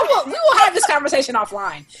 We will have this conversation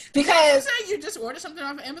offline because Say you just ordered something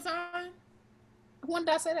off of Amazon? when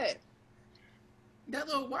did I say that? That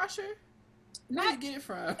little washer? Where Not you get it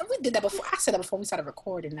from? we did that before. I said that before we started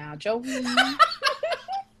recording. Now, Joey. When's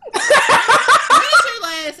your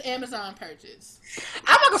last Amazon purchase?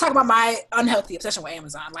 I'm not gonna talk about my unhealthy obsession with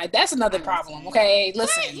Amazon. Like that's another problem. Okay,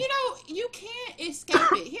 listen. But, you know, you can't escape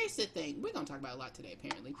it. Here's the thing. We're going to talk about it a lot today,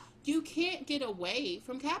 apparently. You can't get away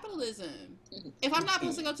from capitalism. If I'm not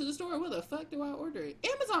supposed to go to the store, where the fuck do I order it?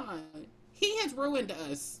 Amazon. He has ruined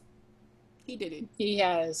us. He did it. He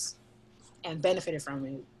has and benefited from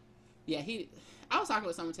it. Yeah, I was talking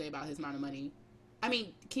with someone today about his amount of money. I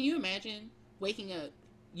mean, can you imagine waking up,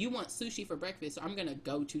 you want sushi for breakfast, so I'm going to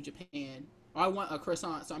go to Japan. Or I want a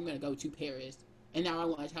croissant, so I'm going to go to Paris. And now I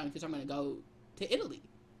want Italian food, so I'm going to go to Italy.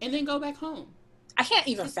 And then go back home. I can't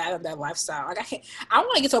even fathom that lifestyle. Like I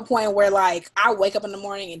want to get to a point where like I wake up in the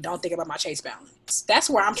morning and don't think about my Chase balance. That's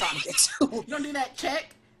where I'm trying to get to. You don't do that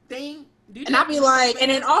check thing? And I'll be like,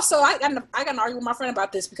 and then also I got an argument with my friend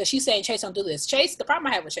about this because she's saying Chase don't do this. Chase, the problem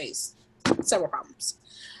I have with Chase, several problems.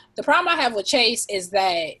 The problem I have with Chase is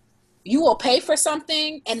that you will pay for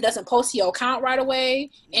something and it doesn't post to your account right away,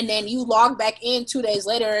 and then you log back in 2 days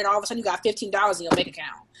later and all of a sudden you got $15 in your bank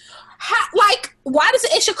account. Why does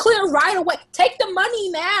it should clear right away? Take the money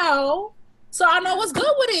now so I know what's good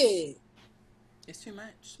with it. It's too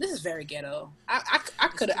much. This is very ghetto. I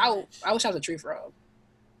wish I was a tree frog.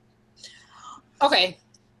 Okay.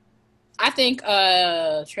 I think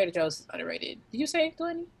Trader Joe's is underrated. Did you say,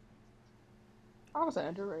 Delaney? I would say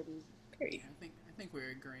underrated. Period. I think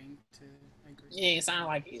we're agreeing to agree. Yeah, it sounded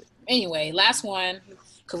like it. Anyway, last one,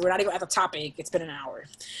 because we're not even at the topic. It's been an hour.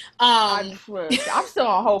 I swear. I'm still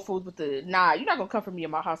on Whole Foods with the nah. You're not gonna come for me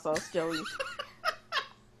in my hot sauce, Joey.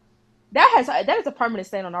 That is a permanent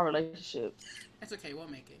stain on our relationship. That's okay. We'll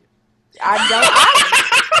make it.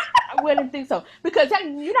 I wouldn't think so because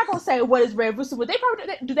you're not gonna say what is red rooster. Would they probably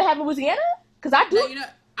do they have in Louisiana? Because I do. No, you know,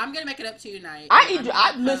 I'm gonna make it up to you tonight.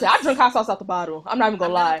 Listen. I drink hot sauce out the bottle. I'm not even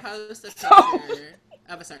gonna lie. I'm gonna post a picture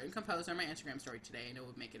of a certain composer on my Instagram story today, and it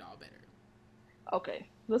will make it all better. Okay,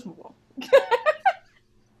 let's move on.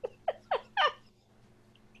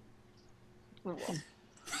 Move on.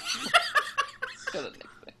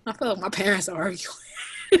 I feel like my parents are arguing.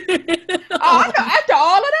 I know. After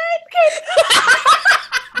all of that,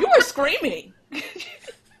 you were screaming.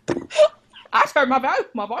 I turned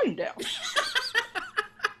my volume down.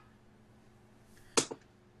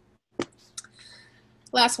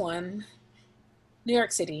 Last one. New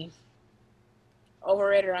York City.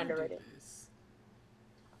 Overrated or underrated?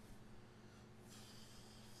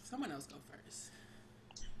 Someone else go first.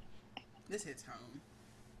 This hits home.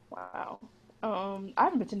 Wow. I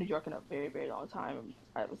haven't been to New York in a very, very long time.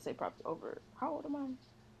 I would say probably over, how old am I?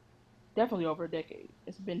 Definitely over a decade.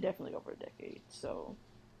 It's been definitely over a decade. So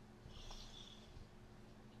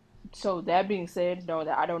that being said, knowing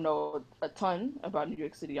that I don't know a ton about New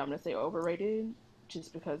York City, I'm going to say overrated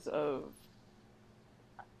just because of,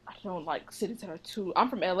 I don't like cities that are too, I'm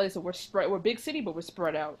from LA, so we're big city, but we're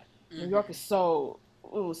spread out. Mm-hmm. New York is so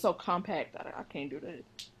compact. I can't do that.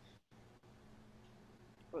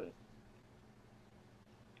 But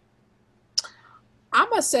I'm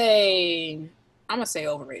gonna say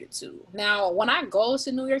overrated too. Now, when I go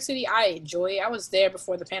to New York City, I enjoy it. I was there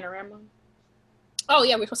before the Panorama. Oh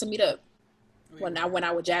yeah, we're supposed to meet up when I went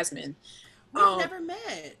out with Jasmine. We've never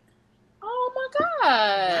met. Oh my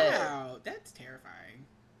god! Wow, that's terrifying.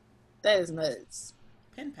 That is nuts.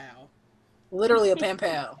 Pen pal. Literally a pen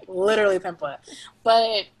pal. Literally a pen pal.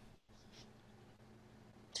 But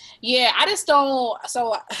yeah, I just don't.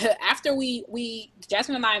 So after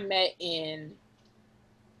Jasmine and I met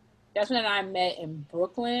in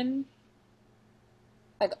Brooklyn,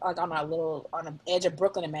 like on the edge of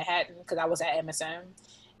Brooklyn and Manhattan, because I was at MSM,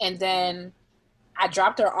 and then I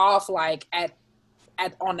dropped her off like at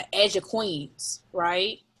on the edge of Queens,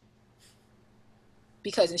 right?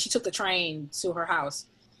 And she took the train to her house.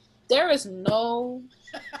 There is no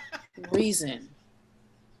reason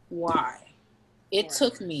why it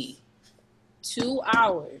took me 2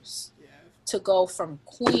 hours to go from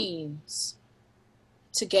Queens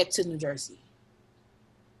to get to New Jersey.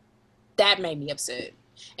 That made me upset.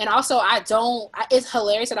 And also, it's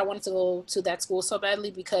hilarious that I wanted to go to that school so badly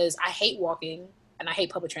because I hate walking and I hate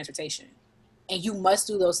public transportation. And you must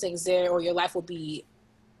do those things there or your life will be,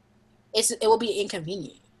 it will be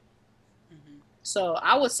inconvenient. Mm-hmm. So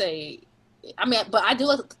I would say, but I do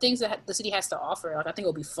like the things that the city has to offer. Like, I think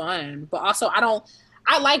it'll be fun. But also,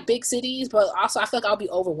 I like big cities, but also I feel like I'll be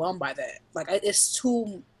overwhelmed by that. Like, it's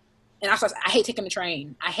too, and also I hate taking the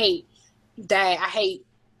train. I hate that.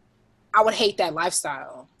 I would hate that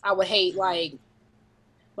lifestyle. I would hate, like,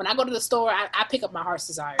 when I go to the store, I pick up my heart's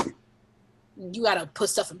desire. You gotta put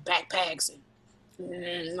stuff in backpacks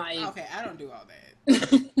and like. Okay, I don't do all that.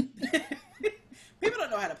 People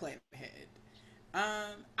don't know how to plan ahead.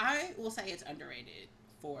 I will say it's underrated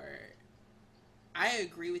I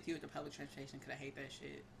agree with you with the public transportation because I hate that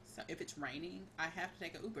shit. So if it's raining, I have to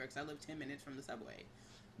take an Uber because I live 10 minutes from the subway.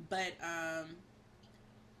 But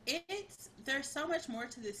there's so much more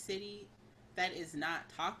to the city that is not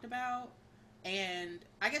talked about. And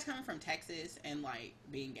I guess coming from Texas and like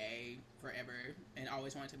being gay forever and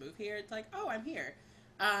always wanting to move here, it's like, oh, I'm here.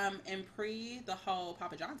 And pre the whole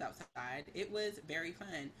Papa John's outside, it was very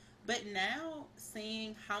fun. But now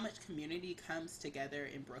seeing how much community comes together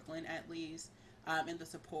in Brooklyn, at least, and the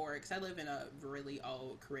support, because I live in a really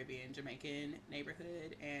old Caribbean Jamaican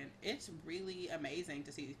neighborhood, and it's really amazing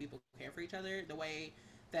to see these people care for each other the way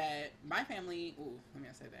that my family, let me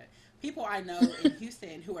not say that, people I know in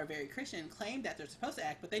Houston who are very Christian claim that they're supposed to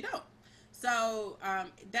act, but they don't. So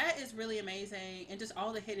that is really amazing. And just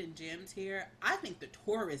all the hidden gems here. I think the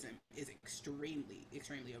tourism is extremely,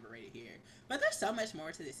 extremely overrated here. But there's so much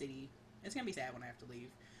more to the city. It's going to be sad when I have to leave.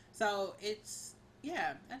 So I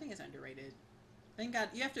think it's underrated. Thank God,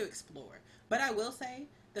 you have to explore. But I will say,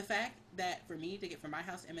 the fact that for me to get from my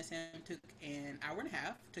house to MSM took an hour and a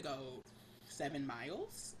half to go 7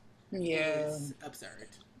 miles is absurd.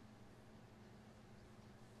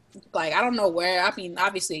 Like, I don't know where, I mean,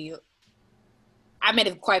 obviously, I made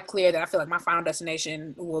it quite clear that I feel like my final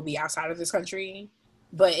destination will be outside of this country,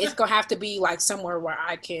 but it's gonna have to be like somewhere where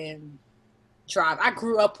I can drive. I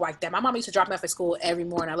grew up like that. My mom used to drop me off at school every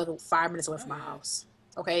morning. I live 5 minutes away from my house.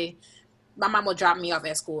 Okay, my mom would drop me off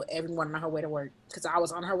at school every morning on her way to work because I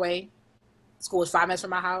was on her way. School was 5 minutes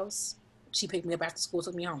from my house. She picked me up after school,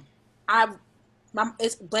 took me home.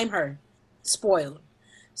 Blame her, spoiled.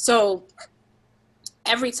 So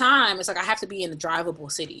every time it's like I have to be in a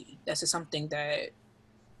drivable city. That's just something that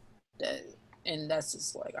and that's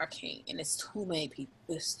just like I can't. And it's too many people.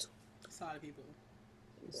 It's a lot of people.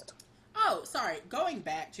 Oh, sorry. Going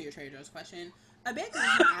back to your Trader Joe's question, a big reason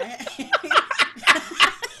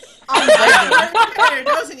I'm not Trader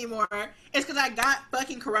Joe's anymore is because I got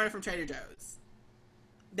fucking corona from Trader Joe's.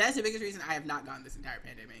 That's the biggest reason I have not gone this entire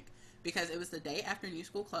pandemic. Because it was the day after New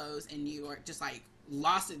School closed and New York just like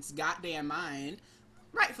lost its goddamn mind.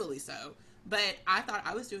 Rightfully so. But I thought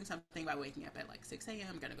I was doing something by waking up at like 6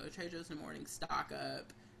 a.m. Gonna go to Trader Joe's in the morning, stock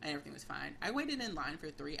up, and everything was fine. I waited in line for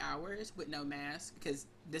 3 hours with no mask because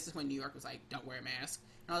this is when New York was like, don't wear a mask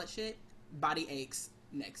and all that shit. Body aches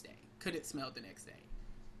next day. Couldn't smell the next day.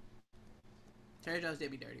 Trader Joe's did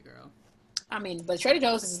me dirty, girl. I mean, but Trader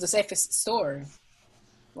Joe's is the safest store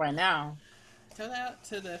right now. Tell out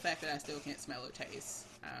to the fact that I still can't smell or taste.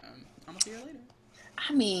 Almost a year later.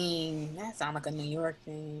 I mean, that sounds like a New York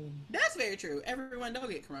thing. That's very true. Everyone don't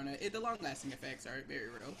get corona. The long-lasting effects are very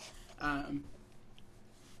real.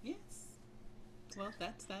 Yes. Well,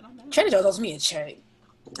 that's that on that. Trader Joe's owes me a check.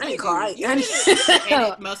 I need to call.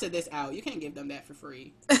 Edit most of this out. You can't give them that for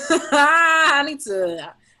free. I need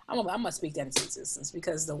to. I'm gonna speak that into existence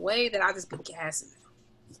because the way that I just be gassing.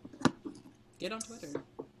 Get on Twitter.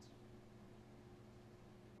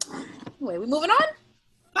 Anyway, we moving on?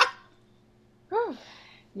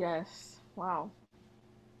 Yes. Wow.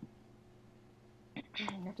 I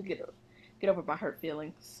have to get over my hurt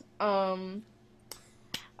feelings.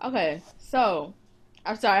 Okay, so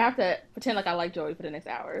I'm sorry. I have to pretend like I like Joey for the next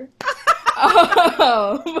hour.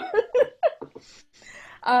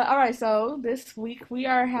 All right. So this week we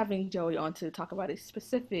are having Joey on to talk about a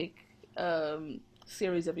specific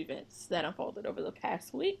series of events that unfolded over the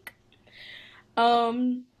past week.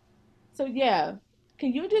 So yeah,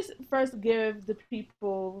 can you just first give the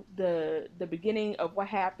people the beginning of what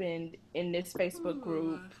happened in this Facebook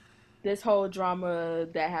group, this whole drama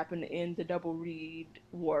that happened in the Double Read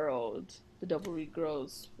world? The Double Read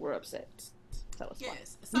girls were upset. Tell us why.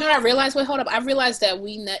 Yes. You know what I realized? Wait, hold up. I realized that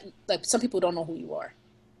like some people don't know who you are.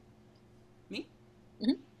 Me?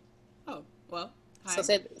 Mm-hmm. Oh, well. Hi. So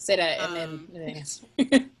say that and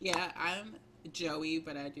then yeah, I'm Joey,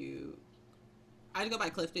 but I go by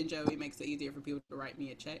Clifton Joey. Makes it easier for people to write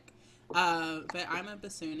me a check. But I'm a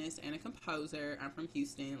bassoonist and a composer. I'm from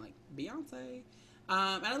Houston, like Beyonce.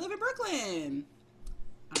 And I live in Brooklyn.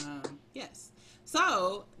 Yes.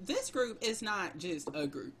 So this group is not just a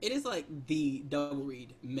group. It is like the Double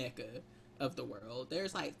Read mecca of the world.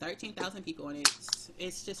 There's like 13,000 people in it.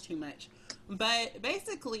 It's just too much. But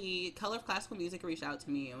basically, Color of Classical Music reached out to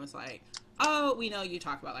me and was like, oh, we know you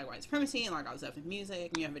talk about like white supremacy and like all this stuff in music,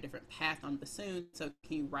 and you have a different path on bassoon, so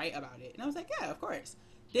can you write about it? And I was like, yeah, of course.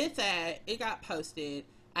 Did that. It got posted.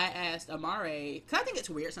 I asked Amare, because I think it's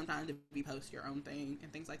weird sometimes to be post your own thing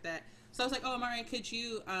and things like that. So I was like, oh, Amare, could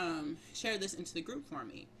you share this into the group for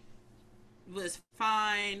me? It was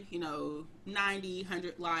fine, 90,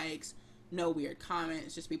 100 likes, no weird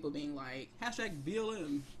comments, just people being like,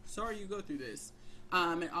 #BLM, sorry you go through this,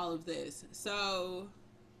 and all of this. So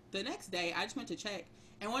the next day, I just went to check,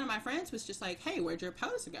 and one of my friends was just like, hey, where'd your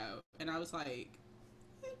post go? And I was like,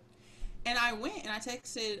 what? And I went, and I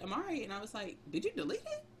texted Amari, and I was like, did you delete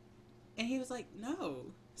it? And he was like, no.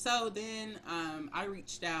 So then I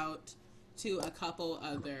reached out to a couple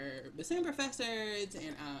other bassoon professors,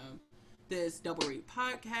 and this Double Read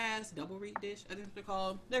podcast, Double Read Dish, I think they're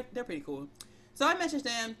called. They're pretty cool. So I messaged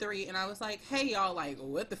them 3, and I was like, hey, y'all, like,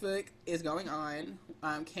 what the fuck is going on?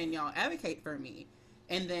 Can y'all advocate for me?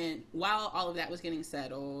 And then while all of that was getting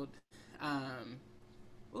settled,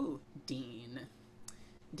 Dean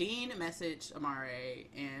messaged Amare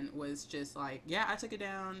and was just like, yeah, I took it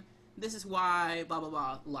down. This is why, blah, blah,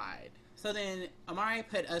 blah, lied. So then Amare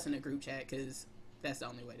put us in a group chat because that's the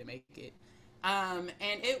only way to make it. And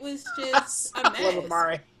it was just a mess. I love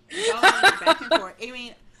Amare. Going back and forth. I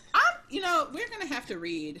mean, we're going to have to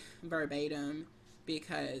read verbatim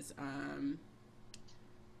because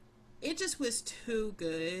it just was too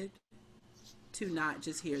good to not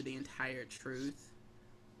just hear the entire truth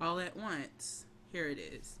all at once. Here it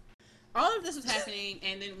is. All of this was happening,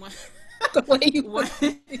 and then the way you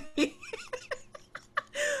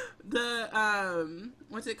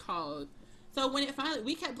what's it called? So when it finally,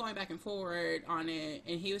 we kept going back and forward on it,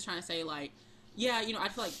 and he was trying to say like, yeah, I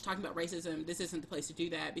feel like talking about racism, this isn't the place to do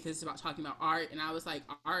that because it's about talking about art. And I was like,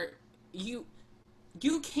 art, you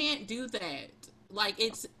can't do that. Like,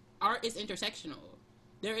 art is intersectional.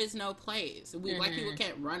 There is no place. We white people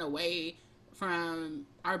can't run away from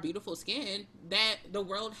our beautiful skin that the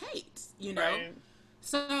world hates, Right.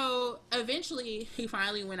 So eventually he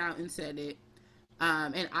finally went out and said it.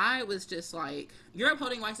 And I was just like, you're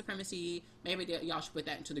upholding white supremacy. Maybe y'all should put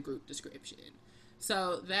that into the group description.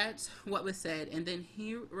 So that's what was said. And then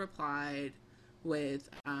he replied with,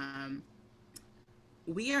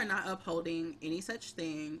 we are not upholding any such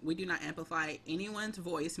thing. We do not amplify anyone's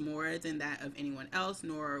voice more than that of anyone else,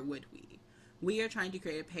 nor would we. We are trying to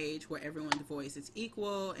create a page where everyone's voice is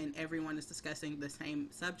equal and everyone is discussing the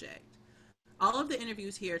same subject. All of the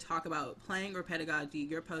interviews here talk about playing or pedagogy.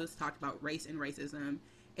 Your post talked about race and racism.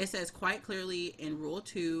 It says quite clearly in Rule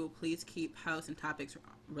 2, please keep posts and topics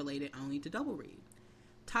related only to Double Read.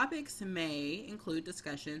 Topics may include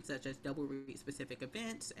discussions such as Double Read specific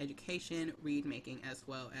events, education, read making, as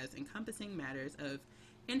well as encompassing matters of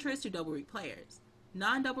interest to Double Read players.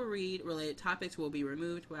 Non-Double Read related topics will be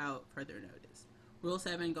removed without further notice. Rule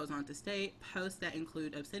 7 goes on to state, posts that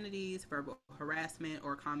include obscenities, verbal harassment,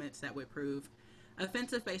 or comments that would prove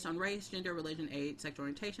offensive based on race, gender, religion, age, sexual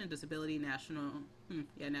orientation, disability, national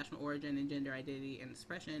origin, and gender identity and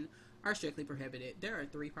expression are strictly prohibited. There are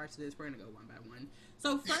 3 parts to this. We're going to go one by one.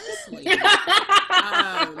 So firstly,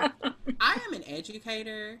 I am an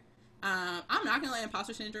educator. I'm not going to let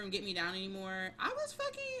imposter syndrome get me down anymore. I was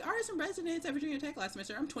fucking artist in residence at Virginia Tech last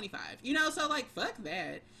semester. I'm 25. So like, fuck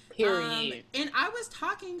that. Period. And I was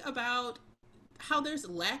talking about how there's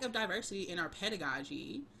lack of diversity in our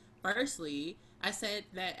pedagogy. Firstly, I said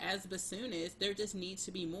that as bassoonists, there just needs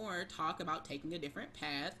to be more talk about taking a different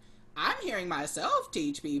path. I'm hearing myself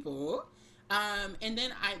teach people. And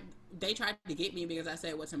then they tried to get me because I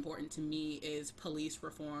said what's important to me is abolishing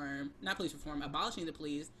the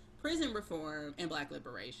police, prison reform, and Black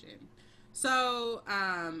liberation. So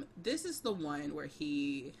this is the one where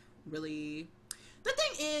he really... The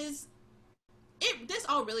thing is, this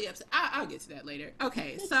all really upset... I'll get to that later.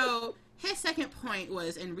 Okay, so his second point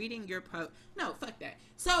was in reading your post... No, fuck that.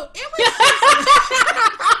 So it was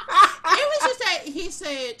just that he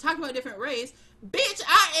said, talk about different race. Bitch,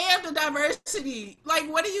 I am the diversity. Like,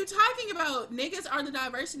 what are you talking about? Niggas are the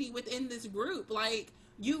diversity within this group. Like,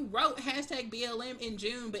 you wrote hashtag BLM in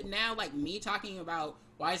June, but now, like, me talking about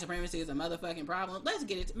white supremacy is a motherfucking problem. Let's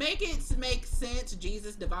get it. Make it make sense.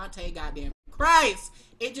 Jesus, Devontae, goddamn Christ.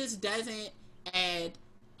 It just doesn't add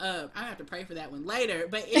up. I have to pray for that one later,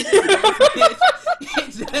 but it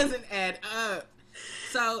doesn't add up.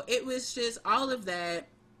 So it was just all of that.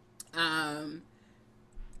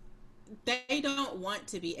 They don't want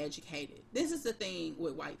to be educated. This is the thing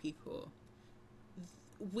with white people.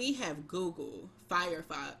 We have Google,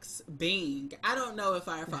 Firefox, Bing. I don't know if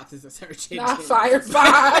Firefox is a search engine. Not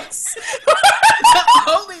Firefox. The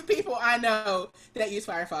only people I know that use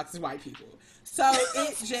Firefox is white people. So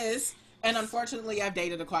it just, and unfortunately I've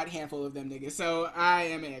dated a quite handful of them niggas, so I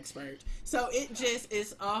am an expert. So it just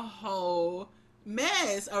is a whole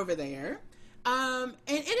mess over there. And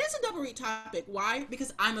it is a double read topic. Why?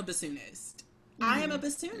 Because I'm a bassoonist. I am a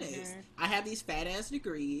bassoonist. I have these fat ass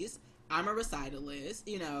degrees. I'm a recitalist,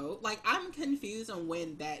 like I'm confused on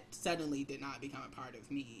when that suddenly did not become a part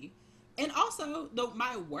of me. And also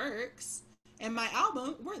my works and my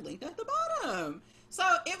album were linked at the bottom. So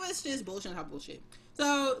it was just bullshit on top of bullshit.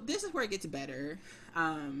 So this is where it gets better.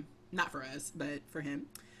 Not for us, but for him.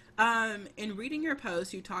 In reading your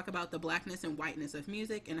post, you talk about the blackness and whiteness of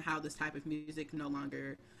music and how this type of music no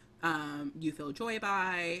longer you feel joy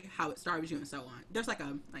by, how it starves you, and so on. There's like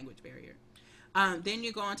a language barrier. Then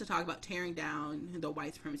you go on to talk about tearing down the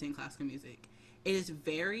white supremacy in classical music. It is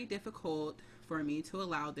very difficult for me to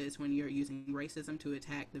allow this when you're using racism to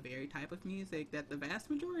attack the very type of music that the vast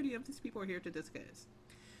majority of these people are here to discuss.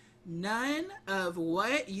 None of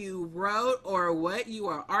what you wrote or what you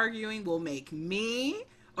are arguing will make me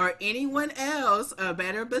or anyone else a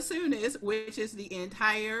better bassoonist, which is the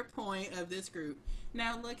entire point of this group.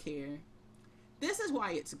 Now look here. This is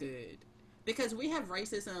why it's good. Because we have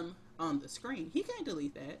racism on the screen. He can't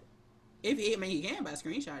delete that. He can, but I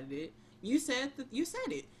screenshotted it. You said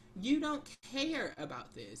it. You don't care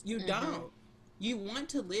about this. You don't. You want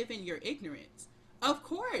to live in your ignorance. Of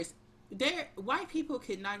course, white people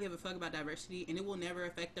could not give a fuck about diversity, and it will never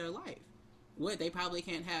affect their life. They probably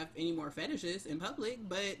can't have any more fetishes in public,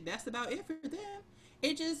 but that's about it for them.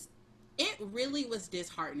 It really was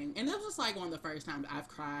disheartening. And this was like one of the first times I've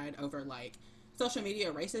cried over social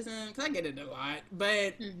media racism, because I get it a lot,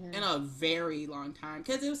 but in a very long time,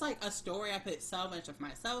 because it was like a story I put so much of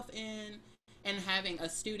myself in, and having a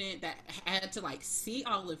student that had to like see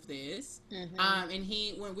all of this, and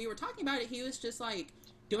when we were talking about it, he was just like,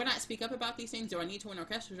 do I not speak up about these things? Do I need to an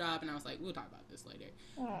orchestral job? And I was like, we'll talk about this later.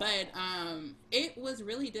 But it was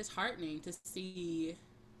really disheartening to see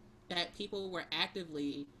that people were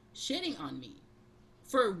actively shitting on me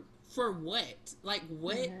for what? Like,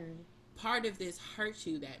 what part of this hurt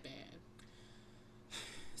you that bad?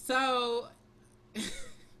 So,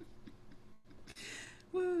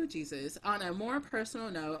 woo, Jesus. On a more personal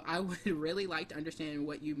note, I would really like to understand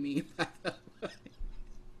what you mean by the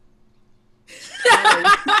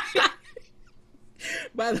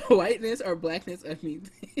by the whiteness or blackness of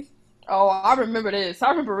music. Oh, I remember this. I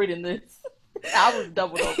remember reading this. I was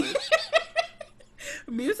doubled over.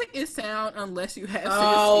 Music is sound unless you have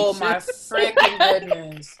Oh my freaking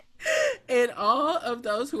goodness. And all of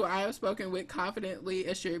those who I have spoken with confidently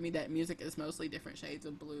assure me that music is mostly different shades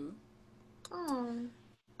of blue.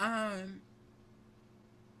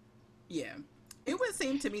 Yeah. It would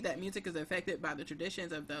seem to me that music is affected by the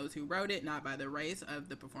traditions of those who wrote it, not by the race of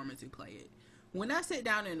the performers who play it. When I sit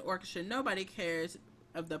down in an orchestra, nobody cares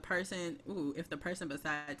of the person, if the person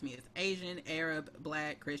besides me is Asian, Arab,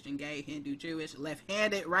 Black, Christian, gay, Hindu, Jewish,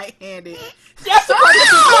 left-handed, right-handed,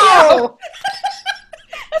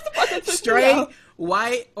 straight,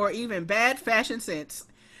 white, or even bad fashion sense.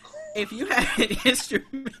 If you have an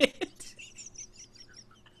instrument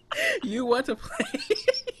you want to play...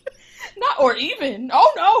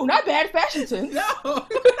 Not bad fashion sense. No.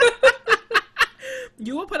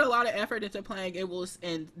 You will put a lot of effort into playing it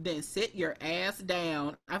and then sit your ass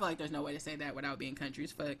down. I feel like there's no way to say that without being country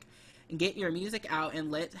as fuck. Get your music out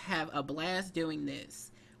and let's have a blast doing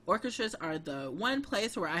this. Orchestras are the one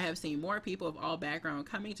place where I have seen more people of all backgrounds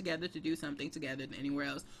coming together to do something together than anywhere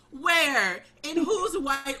else. Where? In whose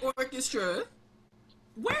white orchestra?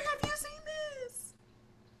 Where have you seen this?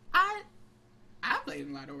 I played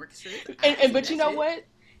in a lot of orchestras. But you know what?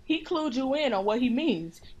 He clued you in on what he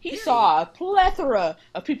means. He saw a plethora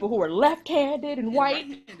of people who were left-handed and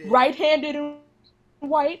white, right-handed and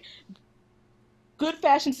white, good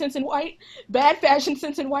fashion sense in white, bad fashion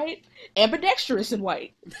sense in white, ambidextrous in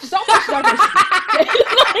white. So much diversity.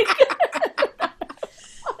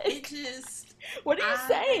 It just... What are you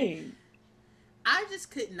saying? I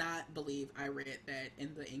just could not believe I read that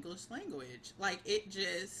in the English language. Like, it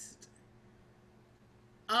just...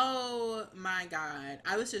 Oh my God.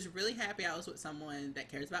 I was just really happy I was with someone that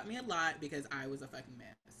cares about me a lot because I was a fucking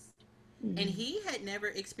mess. Mm-hmm. And he had never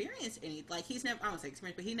experienced any, like, he's never, I don't say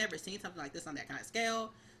experience, but he never seen something like this on that kind of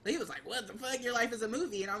scale. So he was like, what the fuck? Your life is a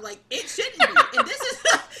movie. And I'm like, it shouldn't be. And this is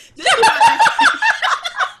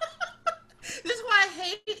why I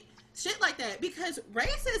hate shit like that, because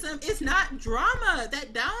racism is not drama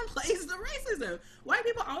that downplays the racism. White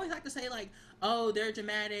people always like to say, like, oh, they're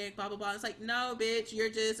dramatic, blah, blah, blah. It's like, no, bitch,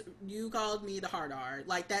 you called me the hard R.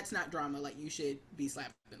 Like, that's not drama. Like, you should be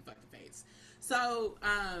slapped in the fucking face. So,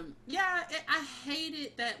 yeah, I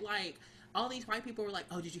hated that, like, all these white people were like,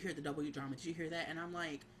 oh, did you hear the W drama? Did you hear that? And I'm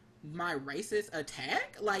like, my racist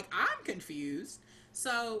attack? Like, I'm confused.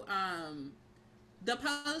 So, the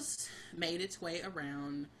post made its way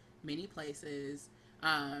around many places.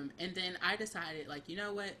 And then I decided, like, you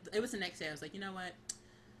know what? It was the next day. I was like, you know what?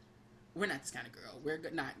 We're not this kind of girl. We're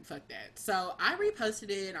not, fuck that. So I reposted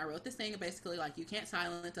it and I wrote this thing basically like, you can't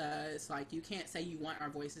silence us. Like, you can't say you want our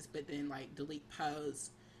voices, but then like delete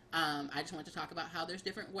posts. I just want to talk about how there's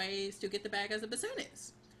different ways to get the bag as a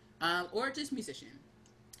bassoonist, or just musician.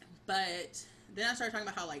 But then I started talking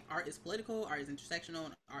about how like art is political, art is intersectional,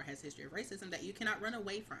 and art has history of racism that you cannot run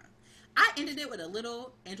away from. I ended it with a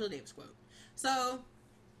little Angela Davis quote. So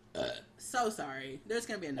sorry. There's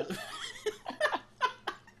going to be another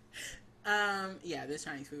yeah, this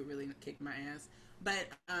Chinese food really kicked my ass. But,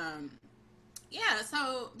 yeah,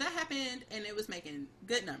 so that happened, and it was making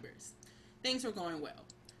good numbers. Things were going well.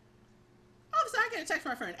 All of a sudden, I get a text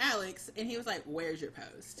from my friend Alex, and he was like, where's your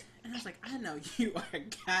post? And I was like, I know you are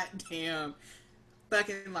goddamn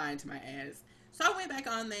fucking lying to my ass. So I went back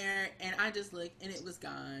on there, and I just looked, and it was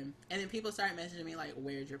gone. And then people started messaging me, like,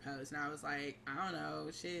 where's your post? And I was like, I don't know,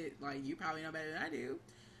 shit, like, you probably know better than I do.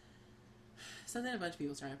 So then a bunch of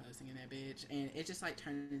people started posting in that bitch, and it just, like,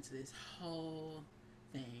 turned into this whole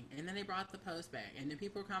thing. And then they brought the post back, and then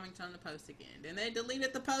people were commenting on the post again. Then they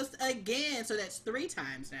deleted the post again, so that's 3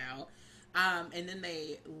 times now. And then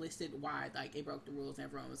they listed why, like, it broke the rules, and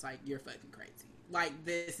everyone was like, you're fucking crazy. Like,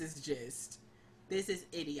 this is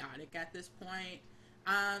idiotic at this point.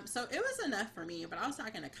 So it was enough for me, but I was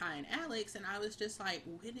talking to Kai and Alex, and I was just like,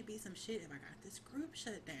 wouldn't it be some shit if I got this group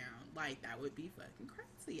shut down? Like, that would be fucking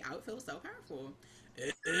crazy. I would feel so powerful.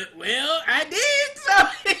 Well, I did. So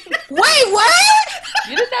Wait, what?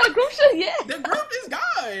 You didn't have a group shit yet? the group is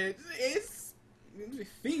gone. It's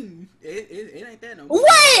fiend. It ain't that no more. Wait,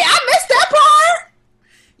 I missed that part.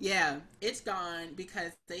 Yeah, it's gone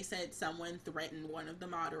because they said someone threatened one of the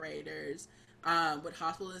moderators with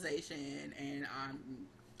hospitalization, and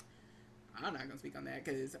I'm not gonna speak on that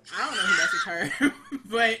because I don't know who messaged her,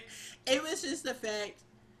 but it was just the fact.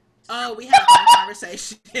 Oh, we had a phone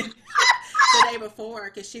conversation the day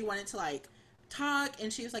before because she wanted to like talk,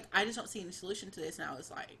 and she was like, "I just don't see any solution to this," and I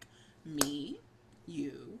was like, "Me,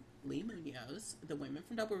 you, Lee Munoz, the women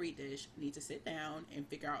from Double Reed Dish need to sit down and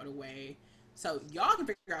figure out a way so y'all can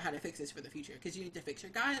figure out how to fix this for the future because you need to fix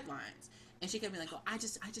your guidelines." And she kept me like, "Well, I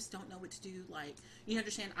just don't know what to do. Like, you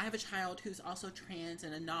understand, I have a child who's also trans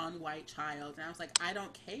and a non-white child." And I was like, "I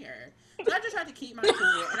don't care." So I just tried to keep my cool.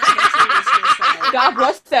 And I was just like, God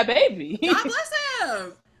bless that baby. God bless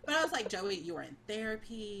him. But I was like, "Joey, you are in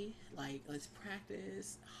therapy. Like, let's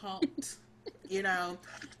practice. Halt." You know?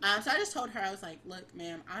 So I just told her, I was like, "Look,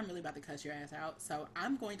 ma'am, I'm really about to cuss your ass out. So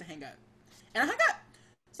I'm going to hang up." And I hung up.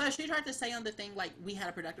 So she tried to say on the thing, like, we had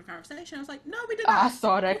a productive conversation. I was like, "No, we did not." I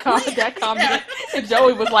saw that comment, and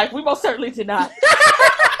Joey was like, "We most certainly did not."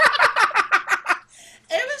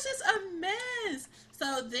 It was just a mess.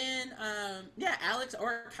 So then, yeah, Alex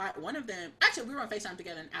or Kai, one of them, actually, we were on FaceTime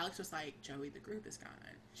together, and Alex was like, "Joey, the group is gone."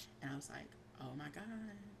 And I was like, "Oh my God,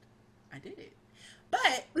 I did it."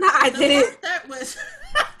 But No, I the did part it. that was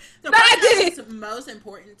the No, part I that did was most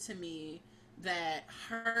important to me, that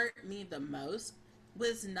hurt me the most,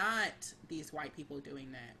 was not these white people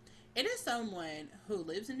doing that. It is someone who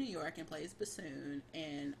lives in New York and plays bassoon,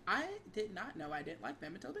 and I did not know I didn't like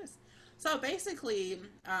them until this. So basically,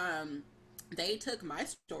 they took my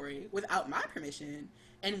story without my permission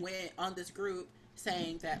and went on this group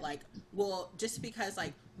saying that, like, well, just because,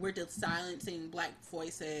 like, we're just silencing black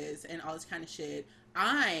voices and all this kind of shit,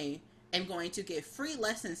 I am going to give free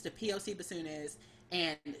lessons to POC bassoonists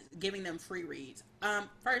and giving them free reads.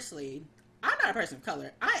 Firstly, I'm not a person of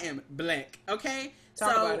color. I am black, okay?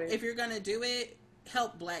 Talk So about it. if you're going to do it,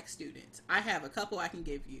 help black students. I have a couple I can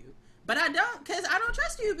give you. But I don't, because I don't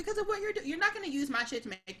trust you because of what you're doing. You're not going to use my shit to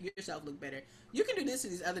make yourself look better. You can do this to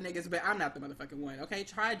these other niggas, but I'm not the motherfucking one, okay?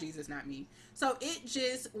 Try Jesus, not me. So it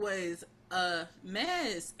just was a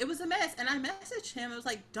mess. It was a mess. And I messaged him. I was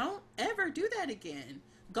like, "Don't ever do that again.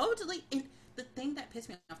 Go delete." And the thing that pissed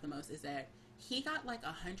me off the most is that he got like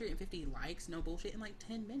 150 likes, no bullshit, in like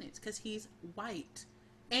 10 minutes because he's white.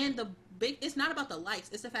 And it's not about the likes.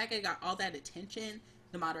 It's the fact that it got all that attention.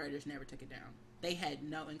 The moderators never took it down. They had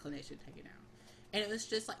no inclination to take it down. And it was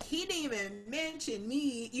just like, he didn't even mention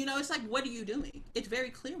me. You know, it's like, what are you doing? It's very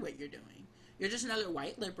clear what you're doing. You're just another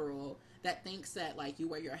white liberal that thinks that, like, you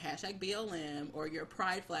wear your hashtag BLM or your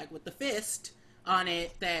pride flag with the fist on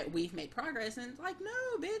it, that we've made progress. And it's like,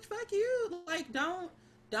 no, bitch, fuck you. Like, don't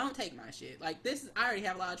take my shit. Like, this, I already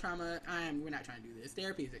have a lot of trauma. We're not trying to do this.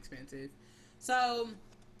 Therapy is expensive. So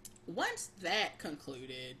once that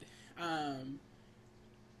concluded,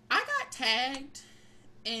 I got tagged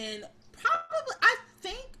in probably, I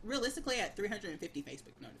think, realistically, at 350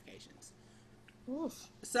 Facebook notifications. Oof.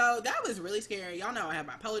 So that was really scary. Y'all know I have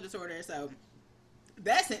bipolar disorder, so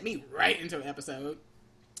that sent me right into an episode,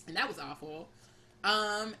 and that was awful.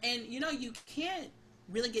 And you know, you can't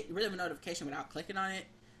really get rid of a notification without clicking on it.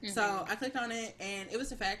 Mm-hmm. So I clicked on it, and it was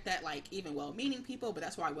the fact that, like, even well-meaning people, but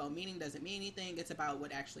that's why well-meaning doesn't mean anything. It's about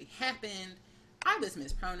what actually happened. I was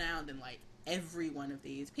mispronounced in, like, every one of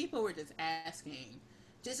these. People were just asking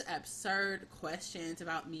just absurd questions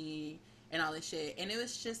about me and all this shit, and it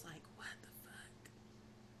was just like, what the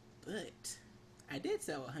fuck? But I did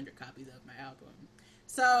sell 100 copies of my album,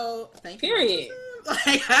 so thank you. Period.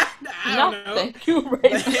 Like, I don't know. Thank you, Ray.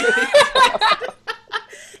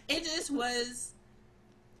 It just was,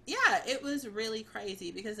 yeah, it was really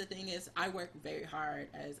crazy because the thing is, I work very hard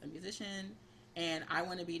as a musician, and I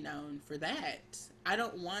want to be known for that. I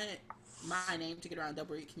don't want my name to get around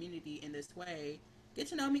Double Reed community in this way. Get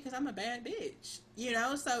to know me because I'm a bad bitch, you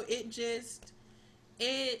know? So it just,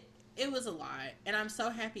 it was a lot, and I'm so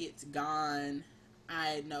happy it's gone.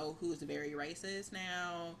 I know who's very racist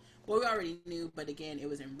now. Well, we already knew, but again, it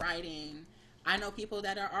was in writing. I know people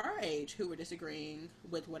that are our age who were disagreeing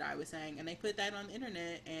with what I was saying, and they put that on the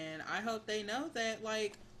internet, and I hope they know that,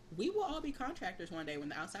 like, we will all be contractors one day when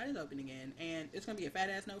the outside is open again, and it's going to be a fat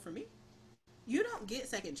ass no for me. You don't get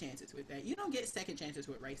second chances with that. You don't get second chances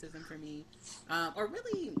with racism for me, or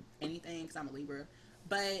really anything, because I'm a Libra.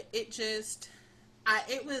 But it just,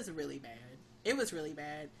 It was really bad. It was really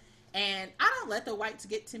bad. And I don't let the whites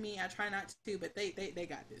get to me. I try not to, but they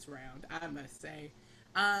got this round, I must say.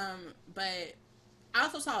 But I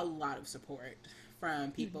also saw a lot of support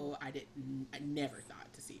from people I never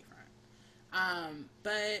thought to see from.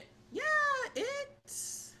 But yeah, it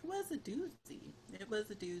was a doozy. It was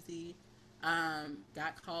a doozy.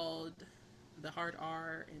 Got called the hard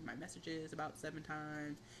R in my messages about 7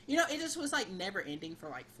 times. You know, it just was like never ending for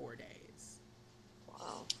like 4 days.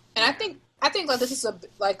 Wow. And I think like this is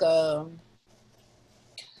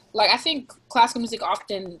I think classical music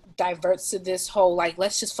often diverts to this whole like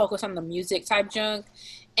let's just focus on the music type junk,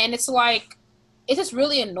 and it's like it's just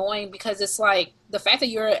really annoying because it's like the fact that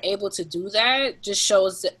you're able to do that just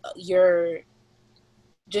shows your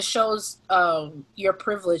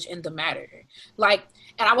privilege in the matter. Like,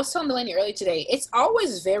 and I was telling Delaney earlier today, it's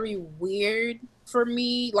always very weird for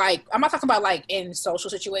me. Like, I'm not talking about like in social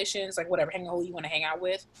situations, like whatever, hang out who you want to hang out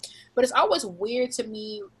with, but it's always weird to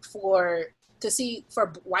me for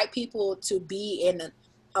white people to be in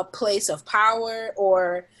a place of power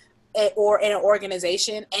or in an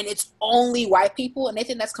organization and it's only white people and they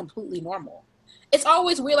think that's completely normal. It's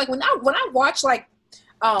always weird. Like when I watch like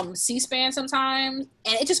C-SPAN sometimes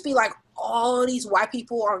and it just be like all these white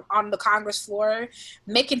people are on the Congress floor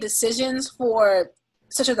making decisions for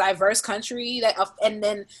such a diverse country and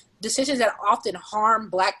then decisions that often harm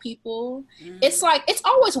Black people. Mm-hmm. It's like, it's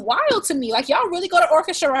always wild to me. Like, y'all really go to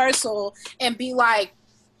orchestra rehearsal and be like,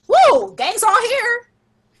 whoa, gang's all here.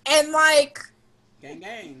 And like,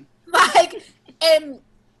 gang. Like, and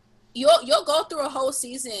you'll go through a whole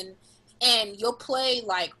season and you'll play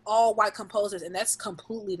like all white composers and that's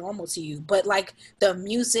completely normal to you. But like the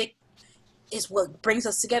music is what brings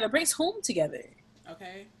us together, brings whom together.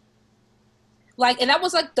 Okay. Like, and that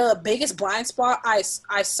was like the biggest blind spot I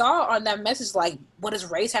saw on that message. Like, what does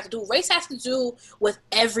race have to do? Race has to do with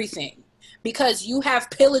everything because you have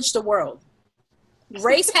pillaged the world.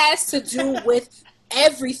 Race has to do with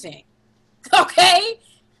everything. Okay?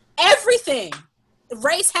 Everything.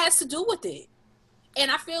 Race has to do with it. And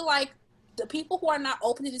I feel like the people who are not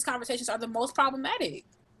open to these conversations are the most problematic.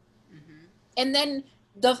 Mm-hmm. And then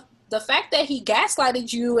the fact that he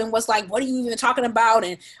gaslighted you and was like, what are you even talking about?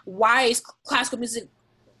 And why is classical music,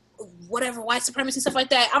 whatever, white supremacy, stuff like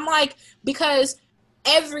that. I'm like, because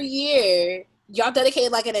every year y'all dedicate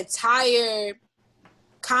like an entire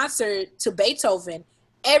concert to Beethoven.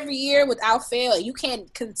 Every year without fail, you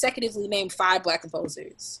can't consecutively name 5 Black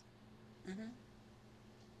composers. Mm-hmm.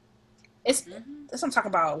 That's what I'm talking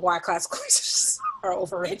about, why classical musicians are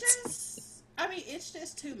overrated. It's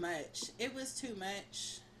just too much. It was too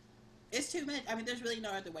much. It's too much. I mean, there's really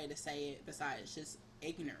no other way to say it besides just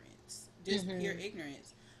ignorance. Just pure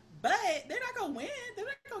ignorance. But they're not going to win. They're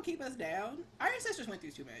not going to keep us down. Our ancestors went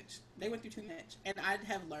through too much. They went through too much. And I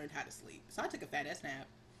have learned how to sleep. So I took a fat ass nap.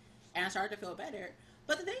 And I started to feel better.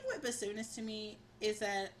 But the thing with bassoonists to me is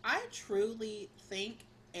that I truly think,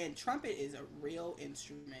 and trumpet is a real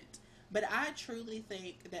instrument, but I truly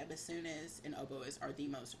think that bassoonists and oboists are the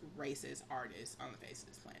most racist artists on the face of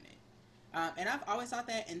this planet. And I've always thought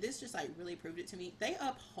that, and this just like really proved it to me. They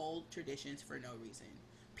uphold traditions for no reason.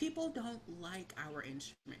 People don't like our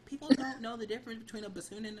instrument. People don't know the difference between a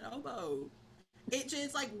bassoon and an oboe. It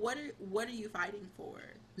just like, what are you fighting for?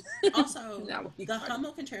 Also, the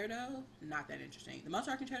Hummel Concerto, not that interesting. The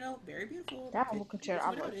Mozart Concerto, very beautiful. That Hummel Concerto, I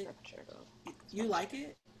love that concerto. You like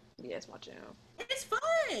it? Yeah, it's my jam. It's fun.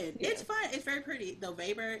 Yeah. It's fun. It's very pretty. The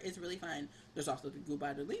Weber is really fun. There's also the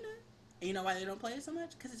Goodbye to Lena. And you know why they don't play it so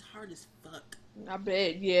much? Because it's hard as fuck. I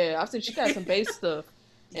bet. Yeah, I've seen she got some bass stuff.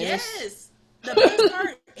 Yes. The bass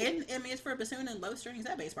part, it's for bassoon and low strings.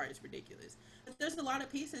 That bass part is ridiculous. But there's a lot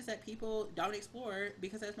of pieces that people don't explore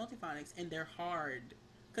because that's multiphonics, and they're hard.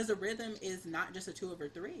 Because the rhythm is not just a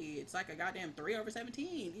 2/3. It's like a goddamn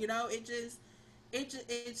 3/17. You know,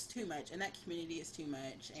 it's too much, and that community is too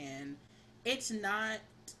much, and it's not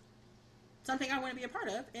something I want to be a part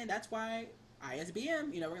of, and that's why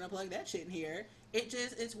ISBM, we're gonna plug that shit in here.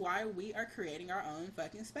 It's why we are creating our own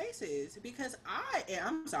fucking spaces, because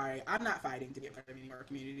I'm sorry, I'm not fighting to be a part of any more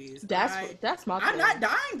communities. That's my I'm not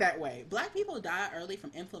dying that way. Black people die early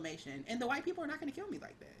from inflammation, and the white people are not gonna kill me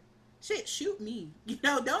like that. Shit, shoot me.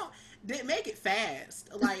 Don't make it fast.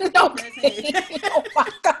 Like, okay. Oh my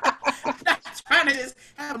God. I'm not trying to just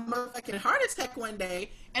have a motherfucking heart attack one day,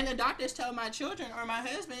 and the doctors tell my children or my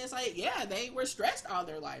husband, it's like, yeah, they were stressed all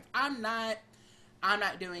their life. I'm not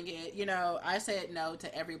doing it. I said no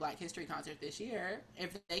to every Black History concert this year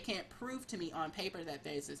if they can't prove to me on paper that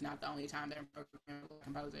this is not the only time they're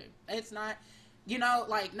composing. It's not,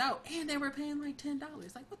 no. And they were paying like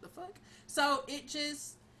 $10. Like, what the fuck? So it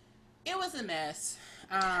just, It was a mess.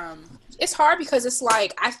 It's hard because it's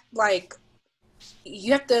like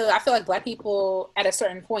you have to. I feel like Black people at a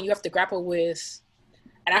certain point you have to grapple with.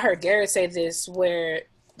 And I heard Garrett say this: where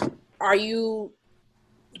are you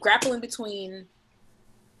grappling between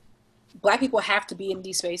Black people have to be in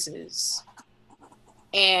these spaces,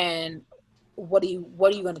 and what are you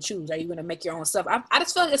going to choose? Are you going to make your own stuff? I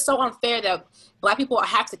just feel like it's so unfair that Black people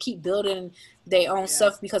have to keep building their own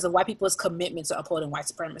stuff because of white people's commitment to upholding white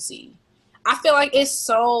supremacy. I feel like it's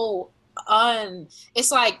so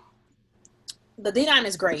it's like the D9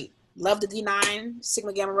 is great. Love the D9,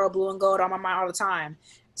 Sigma Gamma Rho, blue and gold on my mind all the time.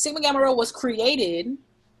 Sigma Gamma Rho was created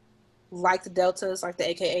like the Deltas, like the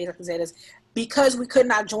AKAs, like the Zetas, because we could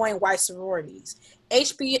not join white sororities.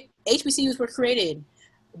 HBCUs were created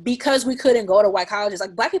because we couldn't go to white colleges.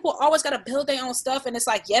 Like, Black people always got to build their own stuff, and it's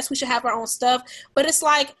like, yes, we should have our own stuff, but it's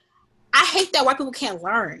like, I hate that white people can't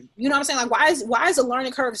learn. You know what I'm saying? Like, why is the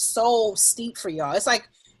learning curve so steep for y'all? It's like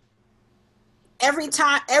every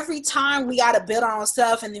time we got to build our own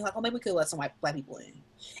stuff, and then like, oh, maybe we could let some Black people in,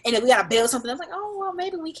 and then we got to build something. It's like, oh, well,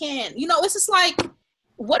 maybe we can. You know, it's just like,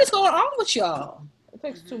 what is going on with y'all? It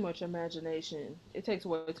takes too much imagination. It takes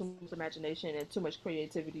way too much imagination and too much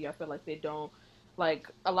creativity. I feel like they don't, like,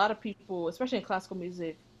 a lot of people, especially in classical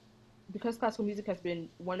music, because classical music has been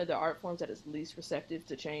one of the art forms that is least receptive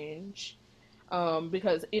to change.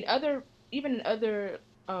 Because in other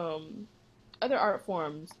art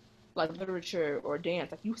forms, like literature or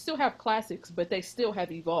dance, like, you still have classics, but they still have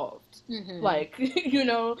evolved. Mm-hmm. Like, you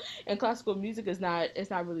know, and classical music it's not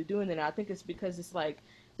really doing that. And I think it's because it's like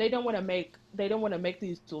they don't want to make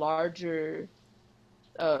these larger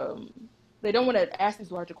they don't want to ask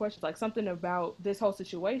these larger questions. Like, something about this whole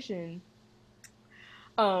situation,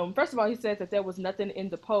 first of all, he said that there was nothing in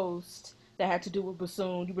the post that had to do with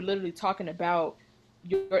bassoon. You were literally talking about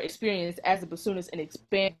your experience as a bassoonist and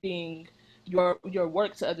expanding your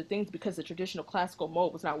work to other things because the traditional classical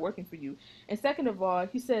mode was not working for you. And second of all,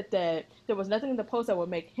 he said that there was nothing in the post that would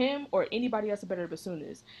make him or anybody else a better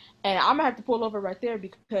bassoonist. And I'm gonna have to pull over right there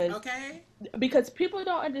because people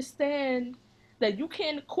don't understand that you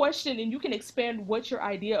can question and you can expand what your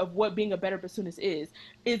idea of what being a better bassoonist is.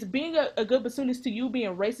 Is being a good bassoonist to you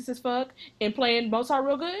being racist as fuck and playing Mozart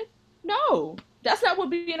real good? No, that's not what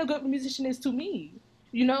being a good musician is to me.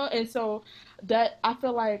 You know, and so that I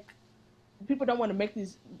feel like people don't want to make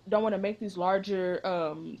these larger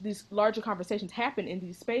conversations happen in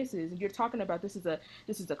these spaces. And you're talking about this is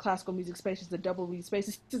a classical music space, this is a double reed space.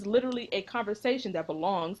 This is literally a conversation that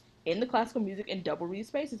belongs in the classical music and double reed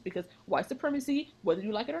spaces, because white supremacy, whether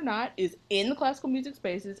you like it or not, is in the classical music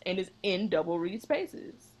spaces and is in double reed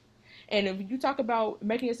spaces. And if you talk about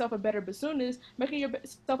making yourself a better bassoonist, making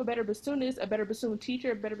yourself a better bassoonist, a better bassoon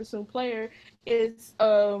teacher, a better bassoon player is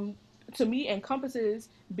to me encompasses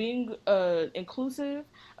being inclusive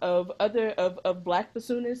of Black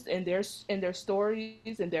bassoonists and their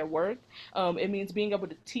stories and their work. It means being able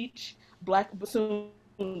to teach Black bassoon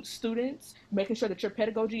students, making sure that your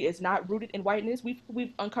pedagogy is not rooted in whiteness.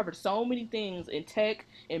 We've uncovered so many things in tech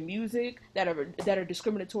and music that are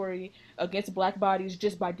discriminatory against Black bodies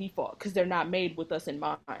just by default because they're not made with us in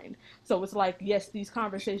mind. So it's like, yes, these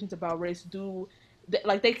conversations about race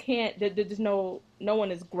they can't. There's no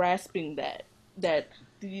one is grasping that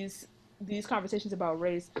these conversations about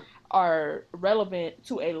race are relevant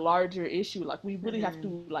to a larger issue. Like, we really have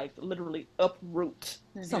to literally uproot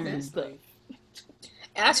some of this stuff.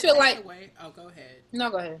 And I feel like go ahead. No,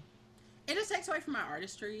 go ahead. It just takes away from my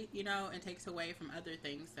artistry, you know, and takes away from other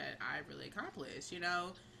things that I really accomplished. You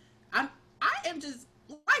know, I am just.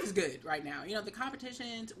 Life is good right now. You know, the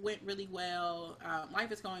competitions went really well.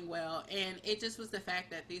 Life is going well. And it just was the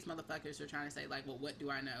fact that these motherfuckers are trying to say, like, well, what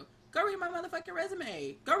do I know? Go read my motherfucking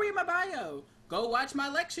resume. Go read my bio. Go watch my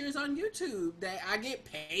lectures on YouTube that I get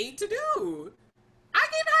paid to do. I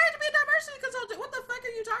get hired to be a diversity consultant. What the fuck are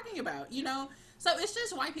you talking about? You know? So it's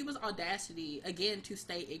just white people's audacity, again, to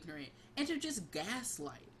stay ignorant and to just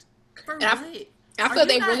gaslight. For what? I feel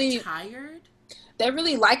they really tired? They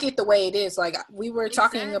really like it the way it is. Like, we were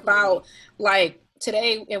talking about, like,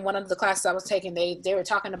 today in one of the classes I was taking, they were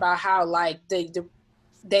talking about how, like,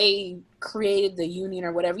 they created the union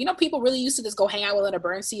or whatever. You know, people really used to just go hang out with Leonard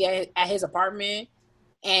Bernstein at his apartment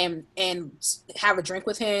and have a drink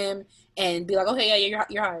with him and be like, okay, yeah,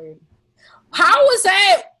 you're hired. How was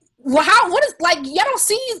that? Well, what is, like, y'all don't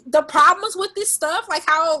see the problems with this stuff? Like,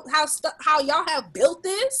 how y'all have built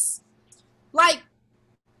this? Like,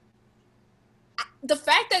 the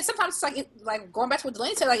fact that sometimes it's like going back to what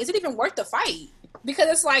Delaney said, like, is it even worth the fight? Because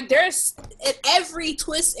it's like, there's, at every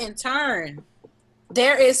twist and turn,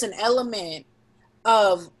 there is an element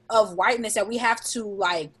of whiteness that we have to,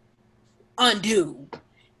 like, undo.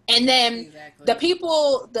 And then the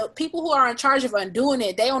people who are in charge of undoing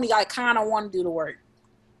it, they only like kind of want to do the work.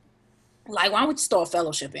 Like, why don't we just throw a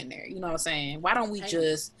fellowship in there? You know what I'm saying? Why don't we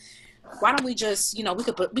just, you know, we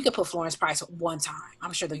could put Florence Price one time.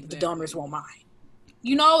 I'm sure the dumbers won't mind.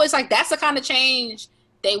 You know, it's like, that's the kind of change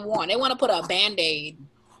they want. They want to put a Band-Aid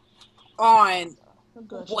on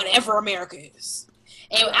whatever America is.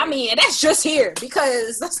 And I mean, and that's just here,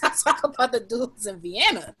 because let's not talk about the dudes in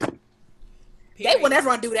Vienna. They would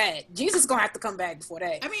never do that. Jesus gonna have to come back before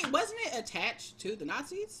that. I mean, wasn't it attached to the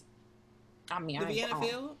Nazis? I mean, the Vienna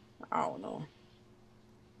field? I don't know.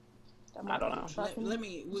 I don't know. Let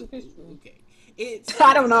me. Okay, it's.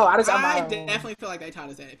 I don't know. I definitely feel like they taught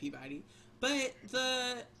us that at Peabody, but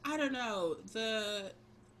I don't know, the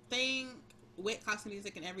thing with classical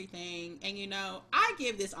music and everything, and you know, I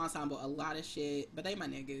give this ensemble a lot of shit, but they my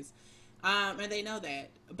niggas, and they know that.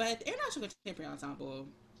 But International Contemporary Ensemble,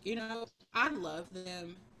 you know, I love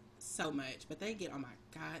them so much, but they get on my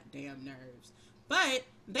goddamn nerves. But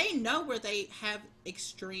they know where they have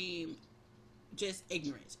extreme just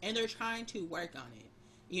ignorance, and they're trying to work on it,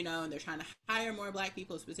 you know, and they're trying to hire more Black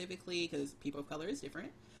people specifically because people of color is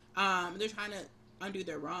different. They're trying to undo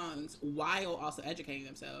their wrongs while also educating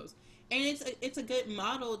themselves. And it's a good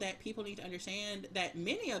model that people need to understand, that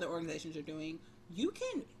many other organizations are doing. You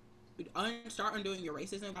can start undoing your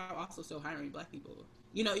racism while also still hiring Black people.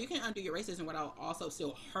 You know, you can undo your racism without also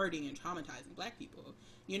still hurting and traumatizing Black people.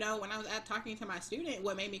 You know, when I was talking to my student,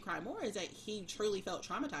 what made me cry more is that he truly felt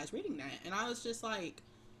traumatized reading that. And I was just like,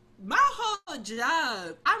 my whole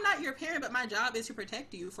job, I'm not your parent, but my job is to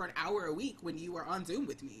protect you for an hour a week when you are on Zoom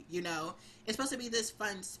with me. You know, it's supposed to be this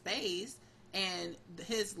fun space. And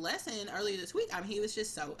his lesson earlier this week, I mean, he was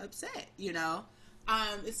just so upset, you know?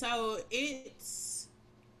 So it's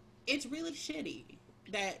really shitty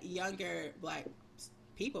that younger Black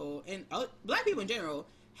people, and Black people in general,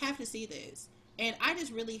 have to see this. And I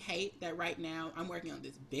just really hate that right now I'm working on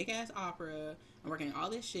this big ass opera, I'm working on all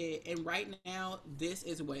this shit, and right now this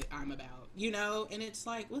is what I'm about, you know? And it's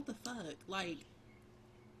like, what the fuck? Like,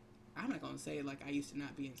 I'm not gonna say like I used to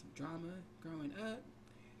not be in some drama growing up,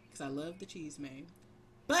 because I love the cheese man,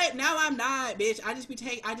 but now I'm not, bitch. I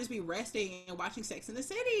just be resting and watching Sex in the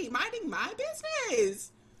City, minding my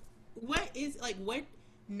business. What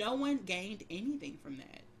no one gained anything from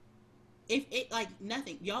that. If it, like,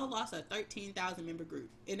 nothing, y'all lost a 13,000 member group,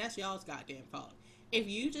 and that's y'all's goddamn fault. If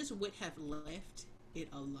you just would have left it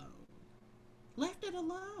alone,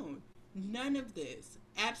 none of this,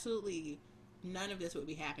 absolutely none of this would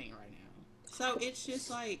be happening right now. So it's just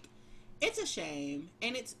like, it's a shame,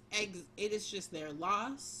 and it is just their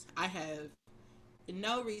loss. I have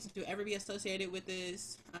no reason to ever be associated with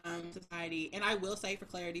this society. And I will say, for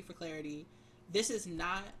clarity, this is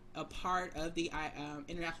not a part of the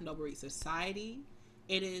International Double Reed Society.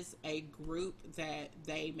 It is a group that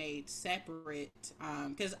they made separate,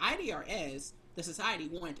 because IDRS, the society,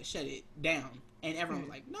 wanted to shut it down, and everyone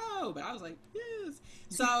was like, no, but I was like, yes.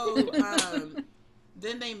 So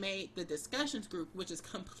then they made the discussions group, which is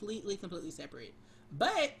completely separate. But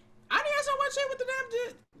I didn't have so much shit with the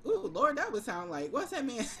damn. Ooh, Lord, that would sound like, what's that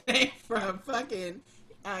man's name from fucking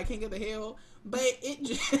King of the Hill? But it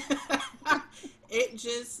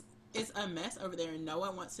just is a mess over there, and no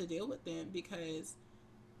one wants to deal with them because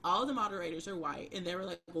all the moderators are white, and they were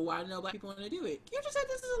like, well, why do no Black people want to do it? You just said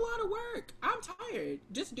this is a lot of work. I'm tired.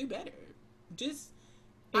 Just do better.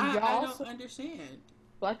 I don't understand.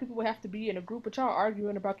 Black people would have to be in a group with y'all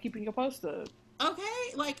arguing about keeping your post up.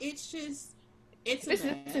 Okay, like, it's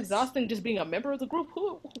exhausting just being a member of the group.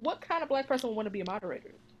 What kind of Black person would want to be a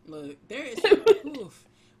moderator? Look, there is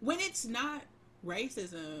when it's not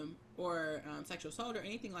racism or sexual assault or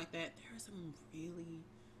anything like that, there is some really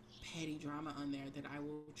petty drama on there that I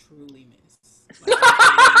will truly miss.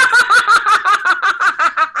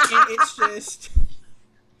 And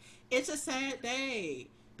it's a sad day,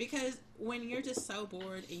 because when you're just so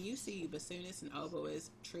bored and you see bassoonists and oboists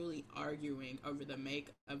truly arguing over the make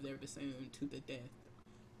of their bassoon to the death,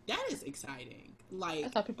 that is exciting. Like,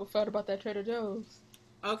 that's how people felt about that Trader Joe's.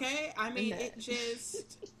 Okay, I mean, it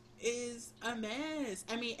just is a mess.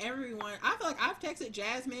 I mean, everyone, I feel like I've texted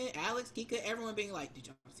Jasmine, Alex, Kika, everyone being like, did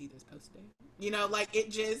y'all see this post today? You know, like,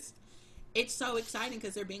 it's so exciting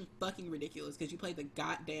because they're being fucking ridiculous because you play the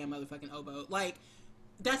goddamn motherfucking oboe. Like,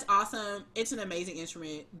 that's awesome. It's an amazing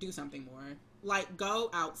instrument. Do something more. Like,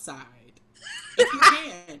 go outside. If you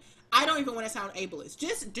can. I don't even want to sound ableist.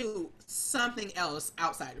 Just do something else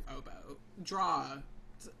outside of oboe. Draw.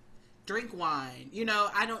 Drink wine. You know,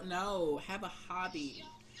 I don't know. Have a hobby.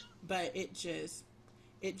 But it just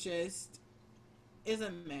is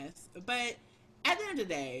a mess. But at the end of the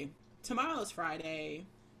day, tomorrow's Friday.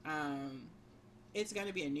 It's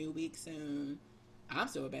gonna be a new week soon. I'm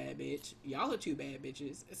still a bad bitch. Y'all are two bad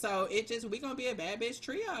bitches. So we gonna be a bad bitch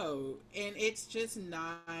trio, and it's just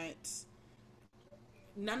not.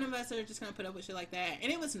 None of us are just gonna put up with shit like that.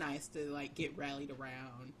 And it was nice to like get rallied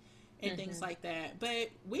around and things like that. But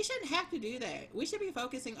we shouldn't have to do that. We should be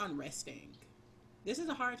focusing on resting. This is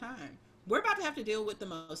a hard time. We're about to have to deal with the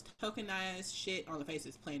most tokenized shit on the face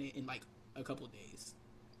of this planet in like a couple of days.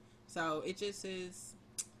 So it just is.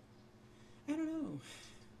 I don't know.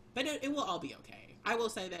 But it will all be okay. I will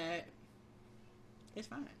say that it's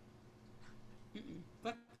fine.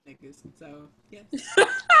 Fuck niggas. So, yes.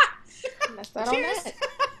 That's that on that.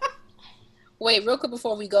 Wait, real quick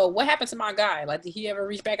before we go, what happened to my guy? Like, did he ever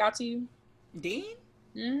reach back out to you? Dean?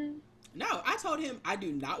 Mm-hmm. No, I told him I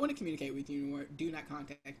do not want to communicate with you anymore. Do not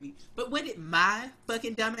contact me. But what did my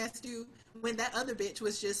fucking dumbass do when that other bitch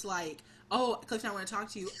was just like, oh, Clifton, I want to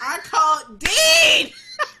talk to you. I called Dean!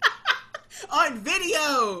 On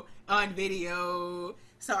video.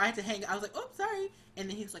 So I had to hang. I was like, oh, sorry. And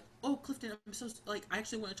then he was like, oh, Clifton, I'm so, like, I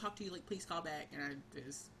actually want to talk to you. Like, please call back. And I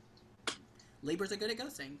just, Libras are good at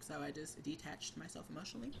ghosting. So I just detached myself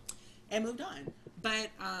emotionally and moved on. But,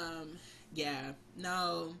 yeah,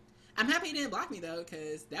 no. I'm happy he didn't block me, though,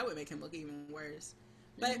 because that would make him look even worse.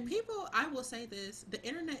 But people, I will say this, the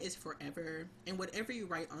internet is forever. And whatever you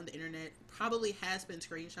write on the internet probably has been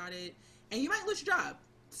screenshotted. And you might lose your job.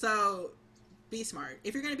 So be smart.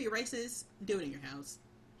 If you're going to be racist, do it in your house.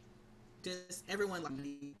 Just everyone like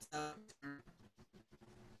me.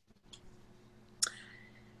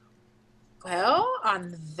 Well,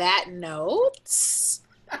 on that note,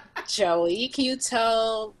 Joey, can you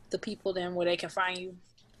tell the people then where they can find you?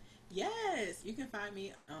 Yes, you can find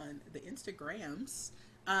me on the Instagrams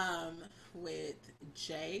with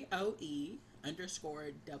JOE_WEY,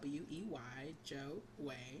 Joe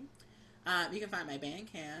Way. You can find my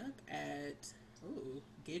Bandcamp at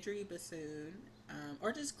Guidry Bassoon,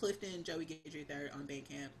 or just Clifton Joey Guidry III on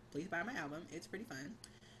Bandcamp. Please buy my album; it's pretty fun.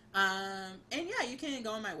 And yeah, you can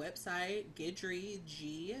go on my website, Guidry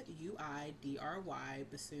GUIDRY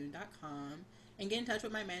bassoon.com, and get in touch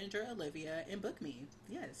with my manager Olivia and book me.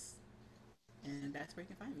 Yes, and that's where you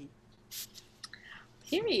can find me.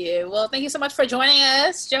 Period. Well, thank you so much for joining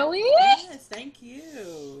us, Joey. Yes, thank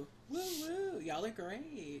you. Woo woo, y'all are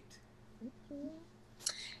great.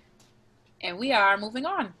 And we are moving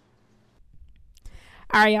on.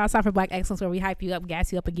 All right, y'all. It's time for Black Excellence, where we hype you up,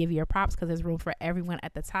 gas you up, and give you your props because there's room for everyone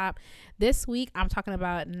at the top. This week, I'm talking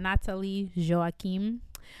about Nathalie Joachim.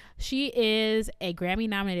 She is a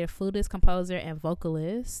Grammy-nominated flutist, composer, and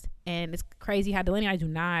vocalist. And it's crazy how Delaney and I do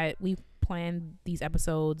not. We plan these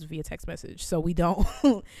episodes via text message, so we don't.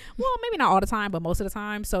 Well, maybe not all the time, but most of the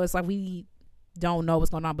time. So it's like we don't know what's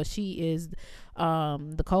going on. But she is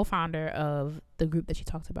the co-founder of the group that she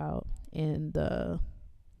talked about in the.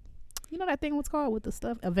 You know that thing what's called with the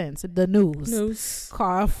stuff? Events. The news.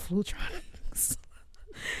 Called Flutronics.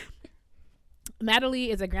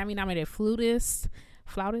 Natalie is a Grammy-nominated flautist,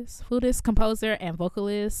 composer, and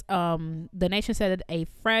vocalist. The Nation said a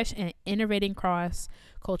fresh and innovating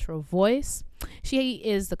cross-cultural voice. She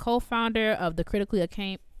is the co-founder of the critically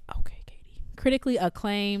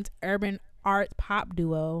acclaimed urban art pop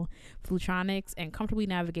duo Flutronics, and comfortably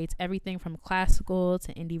navigates everything from classical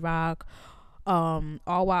to indie rock, all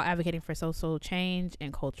while advocating for social change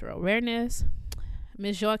and cultural awareness.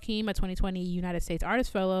 Ms. Joachim, a 2020 United States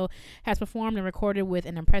Artist Fellow, has performed and recorded with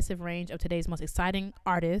an impressive range of today's most exciting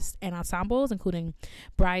artists and ensembles, including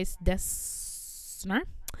Bryce Dessner,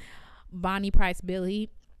 Bonnie Price Billy,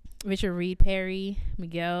 Richard Reed Perry,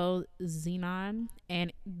 Miguel Zenon,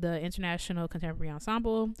 and the International Contemporary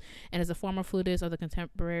Ensemble, and is a former flutist of the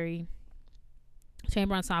Contemporary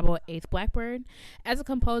Chamber Ensemble 8th Blackbird. As a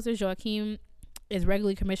composer, Joachim is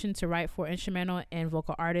regularly commissioned to write for instrumental and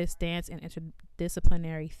vocal artists, dance, and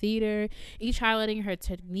interdisciplinary theater, each highlighting her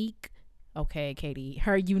technique. Okay, Katie,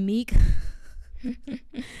 her unique.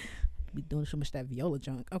 Be doing so much that viola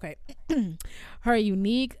junk. Okay, her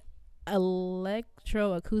unique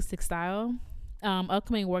electroacoustic style.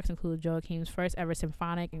 Upcoming works include Joachim's first ever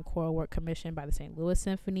symphonic and choral work commissioned by the St. Louis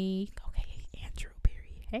Symphony. Okay, Andrew.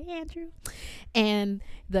 Hey, Andrew. And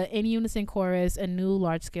the In Unison Chorus, a new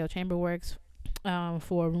large-scale chamber works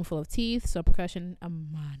for A Roomful of Teeth, so percussion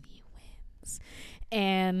Amani wins.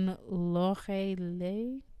 And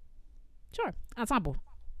L'Oreille Ensemble.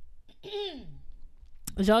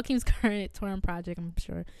 Joachim's current touring project, I'm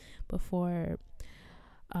sure, before,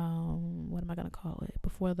 what am I going to call it?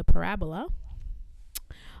 Before the Parabola,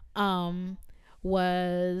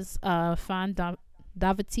 was Fan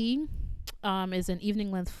Daviti. Is an evening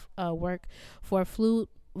length work for flute,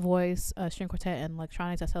 voice string quartet and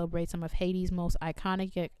electronics that celebrates some of Haiti's most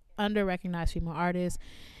iconic yet under-recognized female artists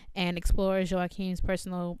and explores Joachim's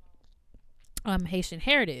personal Haitian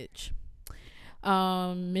heritage.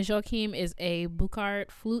 Ms. Joachim is a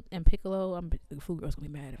Boucard, flute, and piccolo. Flute girl's gonna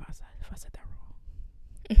be mad if I said that wrong.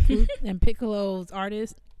 Flute and piccolo's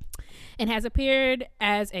artist, and has appeared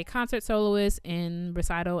as a concert soloist in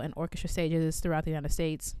recital and orchestra stages throughout the United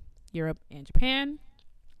States, Europe, and Japan.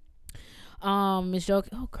 Ms. Joachim,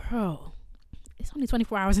 oh girl, it's only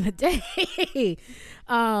 24 hours in a day.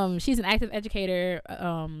 She's an active educator,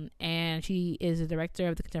 and she is the director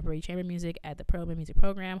of the Contemporary Chamber Music at the Perlman Music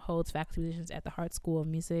Program, holds faculty positions at the Hart School of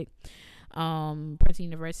Music, Princeton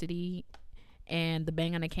University, and the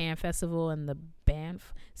Bang on the Can Festival and the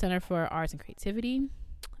Banff Center for Arts and Creativity.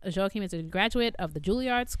 Joachim is a graduate of the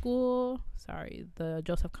Juilliard School, the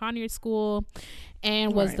Joseph Conrad School,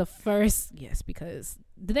 and was the first, because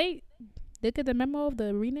did they get the memo of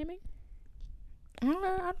the renaming? I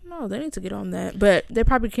don't know. They need to get on that. But they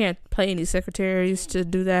probably can't pay any secretaries to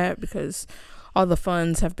do that because all the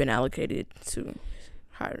funds have been allocated to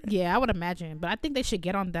hiring. Yeah, I would imagine. But I think they should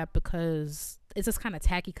get on that because it's just kind of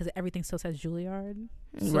tacky because everything still says Juilliard.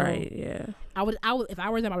 So right, yeah. I would, if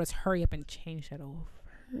I were them, I would just hurry up and change that over.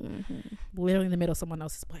 Mm-hmm. Literally in the middle of someone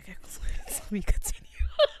else's Black excellence. Let me continue.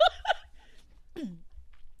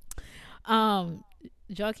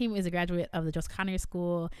 Joachim is a graduate of the Joseph Conrad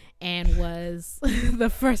School and was the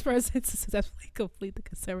first person to successfully complete the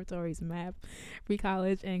conservatory's math,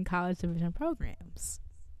 pre-college, and college division programs.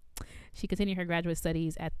 She continued her graduate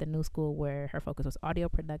studies at the New School, where her focus was audio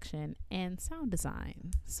production and sound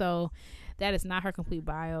design. So that is not her complete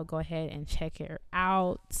bio. Go ahead and check her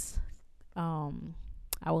out.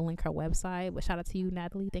 I will link her website. But shout out to you,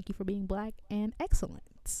 Natalie. Thank you for being Black and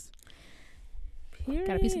excellent. Period.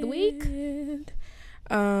 Got a piece of the week?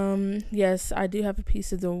 Yes, I do have a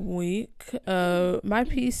piece of the week. My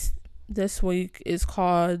piece this week is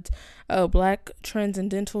called Black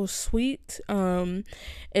Transcendental Suite.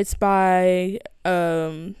 It's by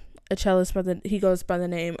a cellist he goes by the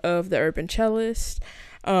name of the Urban Cellist.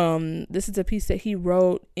 This is a piece that he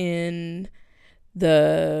wrote in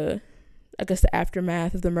the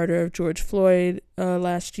aftermath of the murder of George Floyd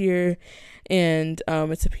last year, and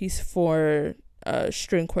it's a piece for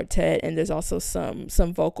string quartet, and there's also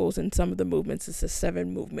some vocals and some of the movements. It's a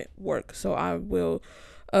 7-movement work, so I will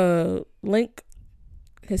link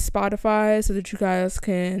his Spotify so that you guys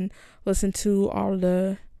can listen to all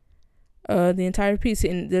the entire piece.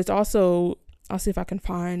 And there's also, I'll see if I can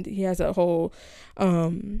find, he has a whole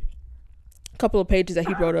couple of pages that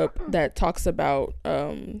he wrote up that talks about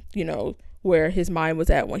where his mind was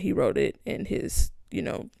at when he wrote it and his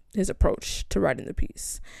approach to writing the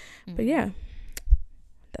piece. Mm-hmm. But yeah,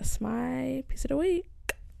 that's my piece of the week.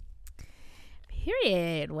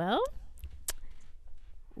 Period. Well,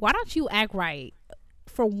 why don't you act right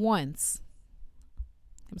for once?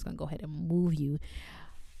 I'm just gonna go ahead and move you.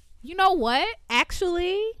 You know what?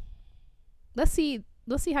 Actually, let's see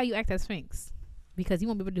how you act as Sphinx, because you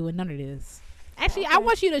won't be able to do none of this. Actually, okay. I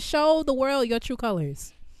want you to show the world your true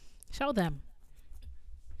colors. Show them.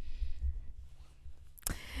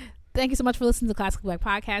 Thank you so much for listening to Classically Black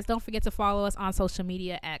Podcast. Don't forget to follow us on social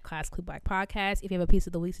media at Classically Black Podcast. If you have a piece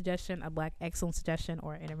of the week suggestion, a Black excellence suggestion,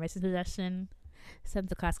 or an intermission suggestion, send it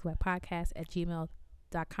to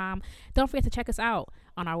classicallyblackpodcast@gmail.com. Don't forget to check us out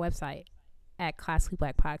on our website at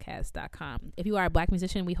classicallyblackpodcast.com. If you are a Black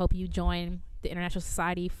musician, we hope you join the International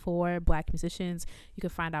Society for Black Musicians. You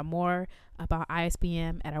can find out more about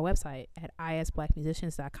ISBM at our website at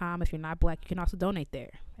isblackmusicians.com. If you're not Black, you can also donate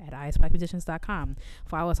there at isblackmusicians.com.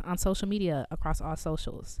 Follow us on social media across all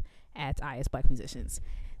socials at isblackmusicians.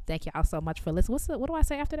 Thank you all so much for listening. What do I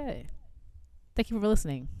say after that? Thank you for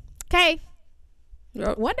listening. Okay.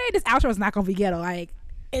 Yep. One day this outro is not going to be ghetto. Like,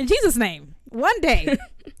 in Jesus' name. One day.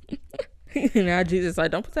 Now Jesus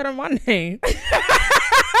like, don't put that on my name.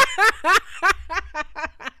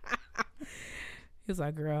 He was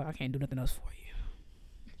like, girl, I can't do nothing else for you.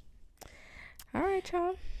 All right,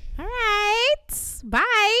 y'all. All right.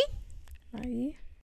 Bye. Bye.